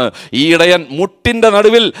വഹിക്കുന്നവനാണ്. ഈ ഇടയൻ മുട്ടിൻ്റെ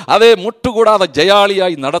നടുവിൽ അതേ മുട്ടുകൂടാതെ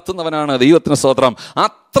ജയാളിയായി നടത്തുന്നവനാണ്. ദൈവത്തിന് സ്തോത്രം.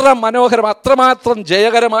 അത്ര മനോഹരം, അത്രമാത്രം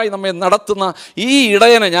ജയകരമായി നമ്മെ നടത്തുന്ന ഈ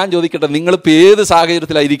ഇടയനെ ഞാൻ ചോദിക്കട്ടെ, നിങ്ങളിപ്പോൾ ഏത്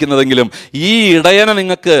സാഹചര്യത്തിലായിരിക്കുന്നതെങ്കിലും ഈ ഇടയനെ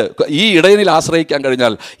നിങ്ങൾക്ക് ഈ ഇടയനിൽ ആശ്രയിക്കാൻ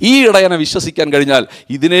കഴിഞ്ഞാൽ, ഈ ഇടയനെ വിശ്വസിക്കാൻ കഴിഞ്ഞാൽ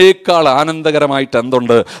ഇതിനേക്കാൾ ആനന്ദകരമായിട്ട്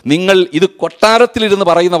എന്തുണ്ട്? നിങ്ങൾ ഇത് കൊട്ടാരത്തിലിരുന്ന്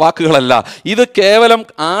പറയുന്ന വാക്കുകളല്ല. ഇത് കേവലം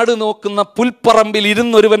ആട് നോക്കുന്ന പുൽപ്പറമ്പിൽ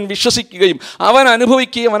ഇരുന്നൊരുവൻ വിശ്വസിക്കുകയും അവൻ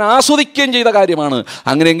അനുഭവിക്കുകയും അവൻ ആസ്വദിക്കുകയും ചെയ്ത കാര്യമാണ്.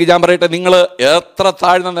 അങ്ങനെയെങ്കിൽ ഞാൻ പറയട്ടെ, നിങ്ങൾ എത്ര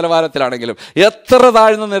താഴ്ന്ന നിലവാരത്തിലാണെങ്കിലും, എത്ര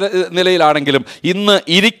താഴ്ന്ന നിലയിലാണെങ്കിലും ഇന്ന്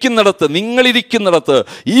നിങ്ങളിരിക്കുന്നിടത്ത്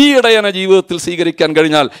ഈ ഇടയനെ ജീവിതത്തിൽ സ്വീകരിക്കാൻ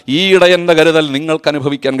കഴിഞ്ഞാൽ ഈ ഇടയൻ്റെ കരുതൽ നിങ്ങൾക്ക്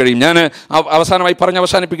അനുഭവിക്കാൻ കഴിയും. ഞാൻ അവസാനമായി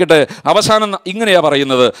അവസാനിപ്പിക്കട്ടെ. അവസാനം ഇങ്ങനെയാ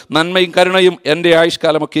പറയുന്നത്: നന്മയും കരുണയും എൻ്റെ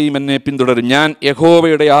ആയുഷ്കാലമൊക്കെയും എന്നെ പിന്തുടരും. ഞാൻ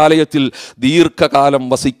യഹോവയുടെ ആലയത്തിൽ ദീർഘകാലം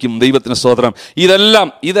വസിക്കും. ദൈവത്തിന് സ്തോത്രം.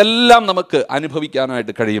 ഇതെല്ലാം നമുക്ക്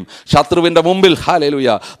അനുഭവിക്കാനായിട്ട് കഴിയും. ശത്രുവിൻ്റെ മുമ്പിൽ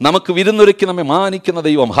ഹല്ലേലൂയ നമുക്ക് വിരുന്നൊരുക്കി നമ്മെ മാനിക്കുന്ന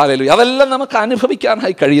ദൈവം. ഹല്ലേലൂയ. അതെല്ലാം നമുക്ക്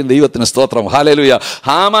അനുഭവിക്കാനായി കഴിയും. ദൈവത്തിന് സ്തോത്രം. ഹല്ലേലൂയ.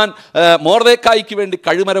 ഹാമാൻ മൊർദെഖായിക്ക് വേണ്ടി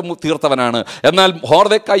കഴുമരം തീർത്തവനാണ്. എന്നാൽ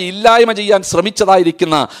മൊർദെഖായി ഇല്ലായ്മ ചെയ്യാൻ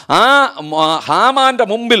ശ്രമിച്ചതായിരിക്കുന്ന ആ ഹാമാന്റെ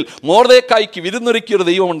മുമ്പിൽ മൊർദെഖായിക്ക് വിരുന്നൊരുക്കിയൊരു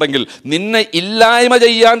ദൈവമുണ്ടെങ്കിൽ, നിന്നെ ഇല്ലായ്മ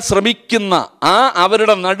ചെയ്യാൻ ശ്രമിക്കുന്ന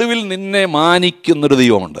അവരുടെ നടുവിൽ നിന്നെ മാനിക്കുന്നൊരു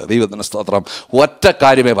ദൈവമുണ്ട്. ദൈവത്തിന് സ്തോത്രം. ഒറ്റ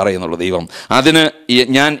കാര്യമേ പറയുന്നുള്ളൂ ദൈവം. അതിന്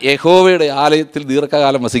ഞാൻ യഹോവയുടെ ആലയത്തിൽ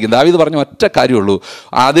ദീർഘകാലം വസിക്കും. ദാവീദ് പറഞ്ഞ ഒറ്റ കാര്യമുള്ളൂ.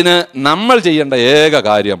 അതിന് നമ്മൾ ചെയ്യേണ്ട ഏക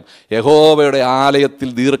കാര്യം യഹോവയുടെ ആലയത്തിൽ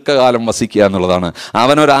ദീർഘകാലം വസിക്കുക എന്നുള്ളതാണ്.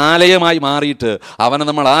 അവനൊരാലയമായി മാറിയിട്ട് അവനെ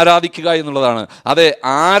നമ്മൾ ആരാധിക്കുക എന്നുള്ളതാണ്. അതെ,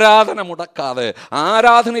 ആരാധന മുടക്കാതെ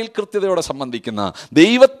ആരാധനയിൽ കൃത്യതയോടെ സംബന്ധിക്കുന്ന,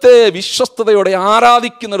 ദൈവത്തെ വിശ്വസ്തയോടെ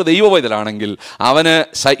ആരാധിക്കുന്ന ഒരു ദൈവവൈതലാണെങ്കിൽ അവന്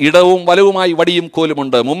ഇടവും വലവുമായി വടിയും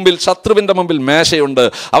കോലുമുണ്ട്. മുമ്പിൽ ശത്രുവിൻ്റെ മുമ്പിൽ മേശയുണ്ട്.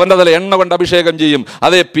 അവൻ്റെ തല എണ്ണ കൊണ്ട് അഭിഷേകം ചെയ്യും.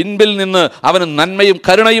 അതേ, പിൻപിൽ നിന്ന് അവന് നന്മയും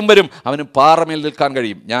കരുണയും വരും. അവന് പാറമേൽ നിൽക്കാൻ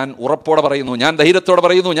കഴിയും. ഞാൻ ഉറപ്പോടെ പറയുന്നു, ഞാൻ ധൈര്യത്തോടെ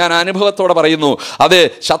പറയുന്നു, ഞാൻ അനുഭവത്തോടെ പറയുന്നു. അതെ,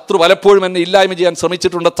 ശത്രു പലപ്പോഴും എന്നെ ഇല്ലായ്മ ചെയ്യാൻ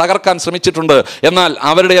ശ്രമിച്ചിട്ടുണ്ട്, തകർക്കാൻ ശ്രമിച്ചിട്ടുണ്ട്. എന്നാൽ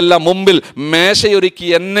അവരുടെ എല്ലാം മുമ്പിൽ മേശയൊരുക്കി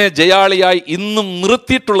എന്നെ ജയാളിയായി ഇന്നും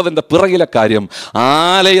നിർത്തിയിട്ടുള്ളതിൻ്റെ പിറകിലെ കാര്യം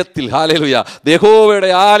ആലയത്തിൽ, ഹല്ലേലൂയ, യഹോവയുടെ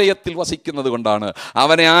ആലയത്തിൽ വസിക്കുന്നത് കൊണ്ടാണ്.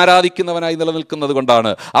 അവനെ ആരാധിക്കുന്നവനായി നിലനിൽക്കുന്നത്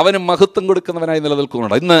കൊണ്ടാണ്. അവന് മഹത്വം കൊടുക്കുന്നവനായി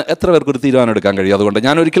നിലനിൽക്കുന്നുണ്ട്. ഇന്ന് എത്ര പേർക്ക് ഒരു തീരുമാനം എടുക്കാൻ കഴിയും? അതുകൊണ്ട്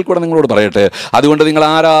ഞാൻ ഒരിക്കൽ കൂടെ നിങ്ങളോട് പറയട്ടെ, അതുകൊണ്ട് നിങ്ങൾ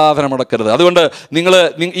ആരാധന മുടക്കരുത്. അതുകൊണ്ട്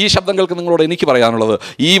ഈ ശബ്ദങ്ങൾക്ക് നിങ്ങളോട് എനിക്ക് പറയാനുള്ളത്,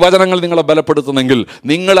 ഈ വചനങ്ങൾ നിങ്ങളെ ബലപ്പെടുത്തുന്നെങ്കിൽ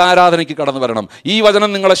നിങ്ങൾ ആരാധനയ്ക്ക് കടന്നു വരണം. ഈ വചനം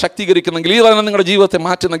നിങ്ങളെ ശക്തീകരിക്കുന്നെങ്കിൽ, ഈ വചനം നിങ്ങളുടെ ജീവിതത്തെ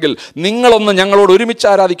മാറ്റുന്നെങ്കിൽ നിങ്ങളൊന്ന് ഞങ്ങളോട് ഒരുമിച്ച്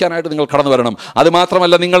ആരാധിക്കാനായിട്ട് നിങ്ങൾ കടന്നു വരണം.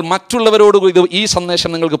 അതുമാത്രമല്ല, നിങ്ങൾ മറ്റുള്ളവരോട് ഈ സന്ദേശം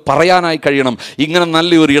നിങ്ങൾക്ക് പറയാനായി കഴിയണം. ഇങ്ങനെ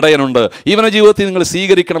നല്ലൊരു ഇടയനുണ്ട്, ഇവനെ ജീവിതത്തിൽ നിങ്ങൾ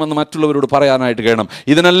സ്വീകരിക്കണമെന്ന് മറ്റുള്ളവരോട് പറയാനായിട്ട് കഴിയണം.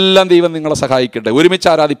 ഇതിനെല്ലാം ദൈവം നിങ്ങളെ സഹായിക്കട്ടെ. ഒരുമിച്ച്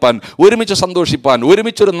ആരാധിപ്പാൻ, ഒരുമിച്ച് സന്തോഷിപ്പാൻ,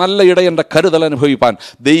 ഒരുമിച്ചൊരു നല്ല ഇടയൻ്റെ കരുതൽ അനുഭവിപ്പാൻ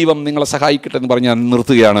ദൈവം നിങ്ങളെ സഹായിക്കട്ടെ എന്ന് പറഞ്ഞ് ഞാൻ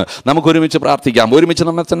നിർത്തുകയാണ്. നമുക്ക് ഒരുമിച്ച് പ്രാർത്ഥിക്കാം. ഒരുമിച്ച്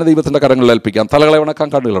നമ്മെ തന്നെ ദൈവത്തിൻ്റെ കരങ്ങളിൽ ഏൽപ്പിക്കാം. തലകളെ ഉണക്കാം,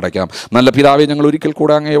 കണ്ണുകളടയ്ക്കാം. നല്ല പിതാവേ, ഞങ്ങൾ ഒരിക്കൽ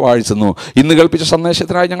കൂടെ അങ്ങയെ വാഴ്ത്തുന്നു. ഇന്ന് കേൾപ്പിച്ച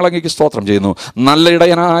സന്ദേശത്തിനായി ഞങ്ങൾ അങ്ങേക്ക് സ്തോത്രം ചെയ്യുന്നു. നല്ല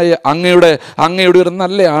ഇടയനായ അങ്ങയുടെ ഒരു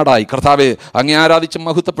നല്ല ആടായി കർത്താവേ അങ്ങേ ആരാധിച്ച്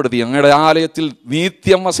മഹത്വപ്പെടുത്തി അങ്ങയുടെ ആലയത്തിൽ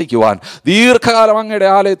നിത്യം വസിക്കുവാൻ, ദീർഘകാലം അങ്ങയുടെ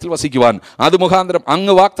ആലയത്തിൽ വസിക്കുവാൻ, അത് മുഖാന്തരം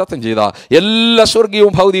അങ്ങ് വാഗ്ദത്തം ചെയ്ത എല്ലാ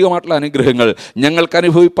സ്വർഗീയവും ഭൗതികമായിട്ടുള്ള അനുഗ്രഹങ്ങൾ ഞങ്ങൾക്ക്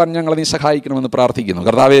അനുഭവിപ്പാൻ ഞങ്ങളെ നീ സഹായിക്കണമെന്ന് പ്രാർത്ഥിക്കുന്നു.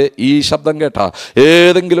 കർത്താവെ, ഈ ശബ്ദം കേട്ട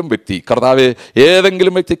ഏതെങ്കിലും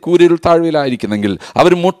വ്യക്തി കൂരിരുൾ താഴ്വയിലായിരിക്കുന്നെങ്കിൽ,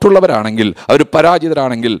 അവർ മുട്ടുള്ളവരാണെങ്കിൽ, അവർ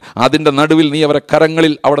പരാജിതരാണെങ്കിൽ, അതിൻ്റെ നടുവിൽ നീ അവരെ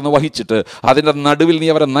കരങ്ങളിൽ അവിടെ നിന്ന് വഹിച്ചിട്ട് അതിൻ്റെ നടുവിൽ നീ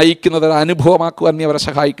അവരെ നയിക്കുന്നത് അനുഭവമാക്കുവാൻ നീ അവരെ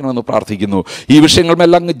സഹായിക്കണമെന്ന് പ്രാർത്ഥിക്കുന്നു. ഈ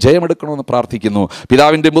വിഷയങ്ങളുമെല്ലാം അങ്ങ് ജയമെടുക്കണമെന്ന് പ്രാർത്ഥിക്കുന്നു.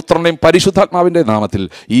 പിതാവിൻ്റെയും പുത്രൻ്റെയും പരിശുദ്ധാത്മാവിൻ്റെ നാമത്തിൽ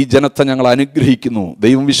ഈ ജനത്തെ ഞങ്ങൾ അനുഗ്രഹിക്കുന്നു.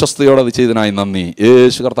 ദൈവം വിശ്വസ്തയോടെ അത് ചെയ്തതിനായി നന്ദി.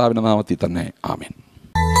 യേശു കർത്താവിൻ്റെ നാമത്തിൽ തന്നെ. ആമേൻ.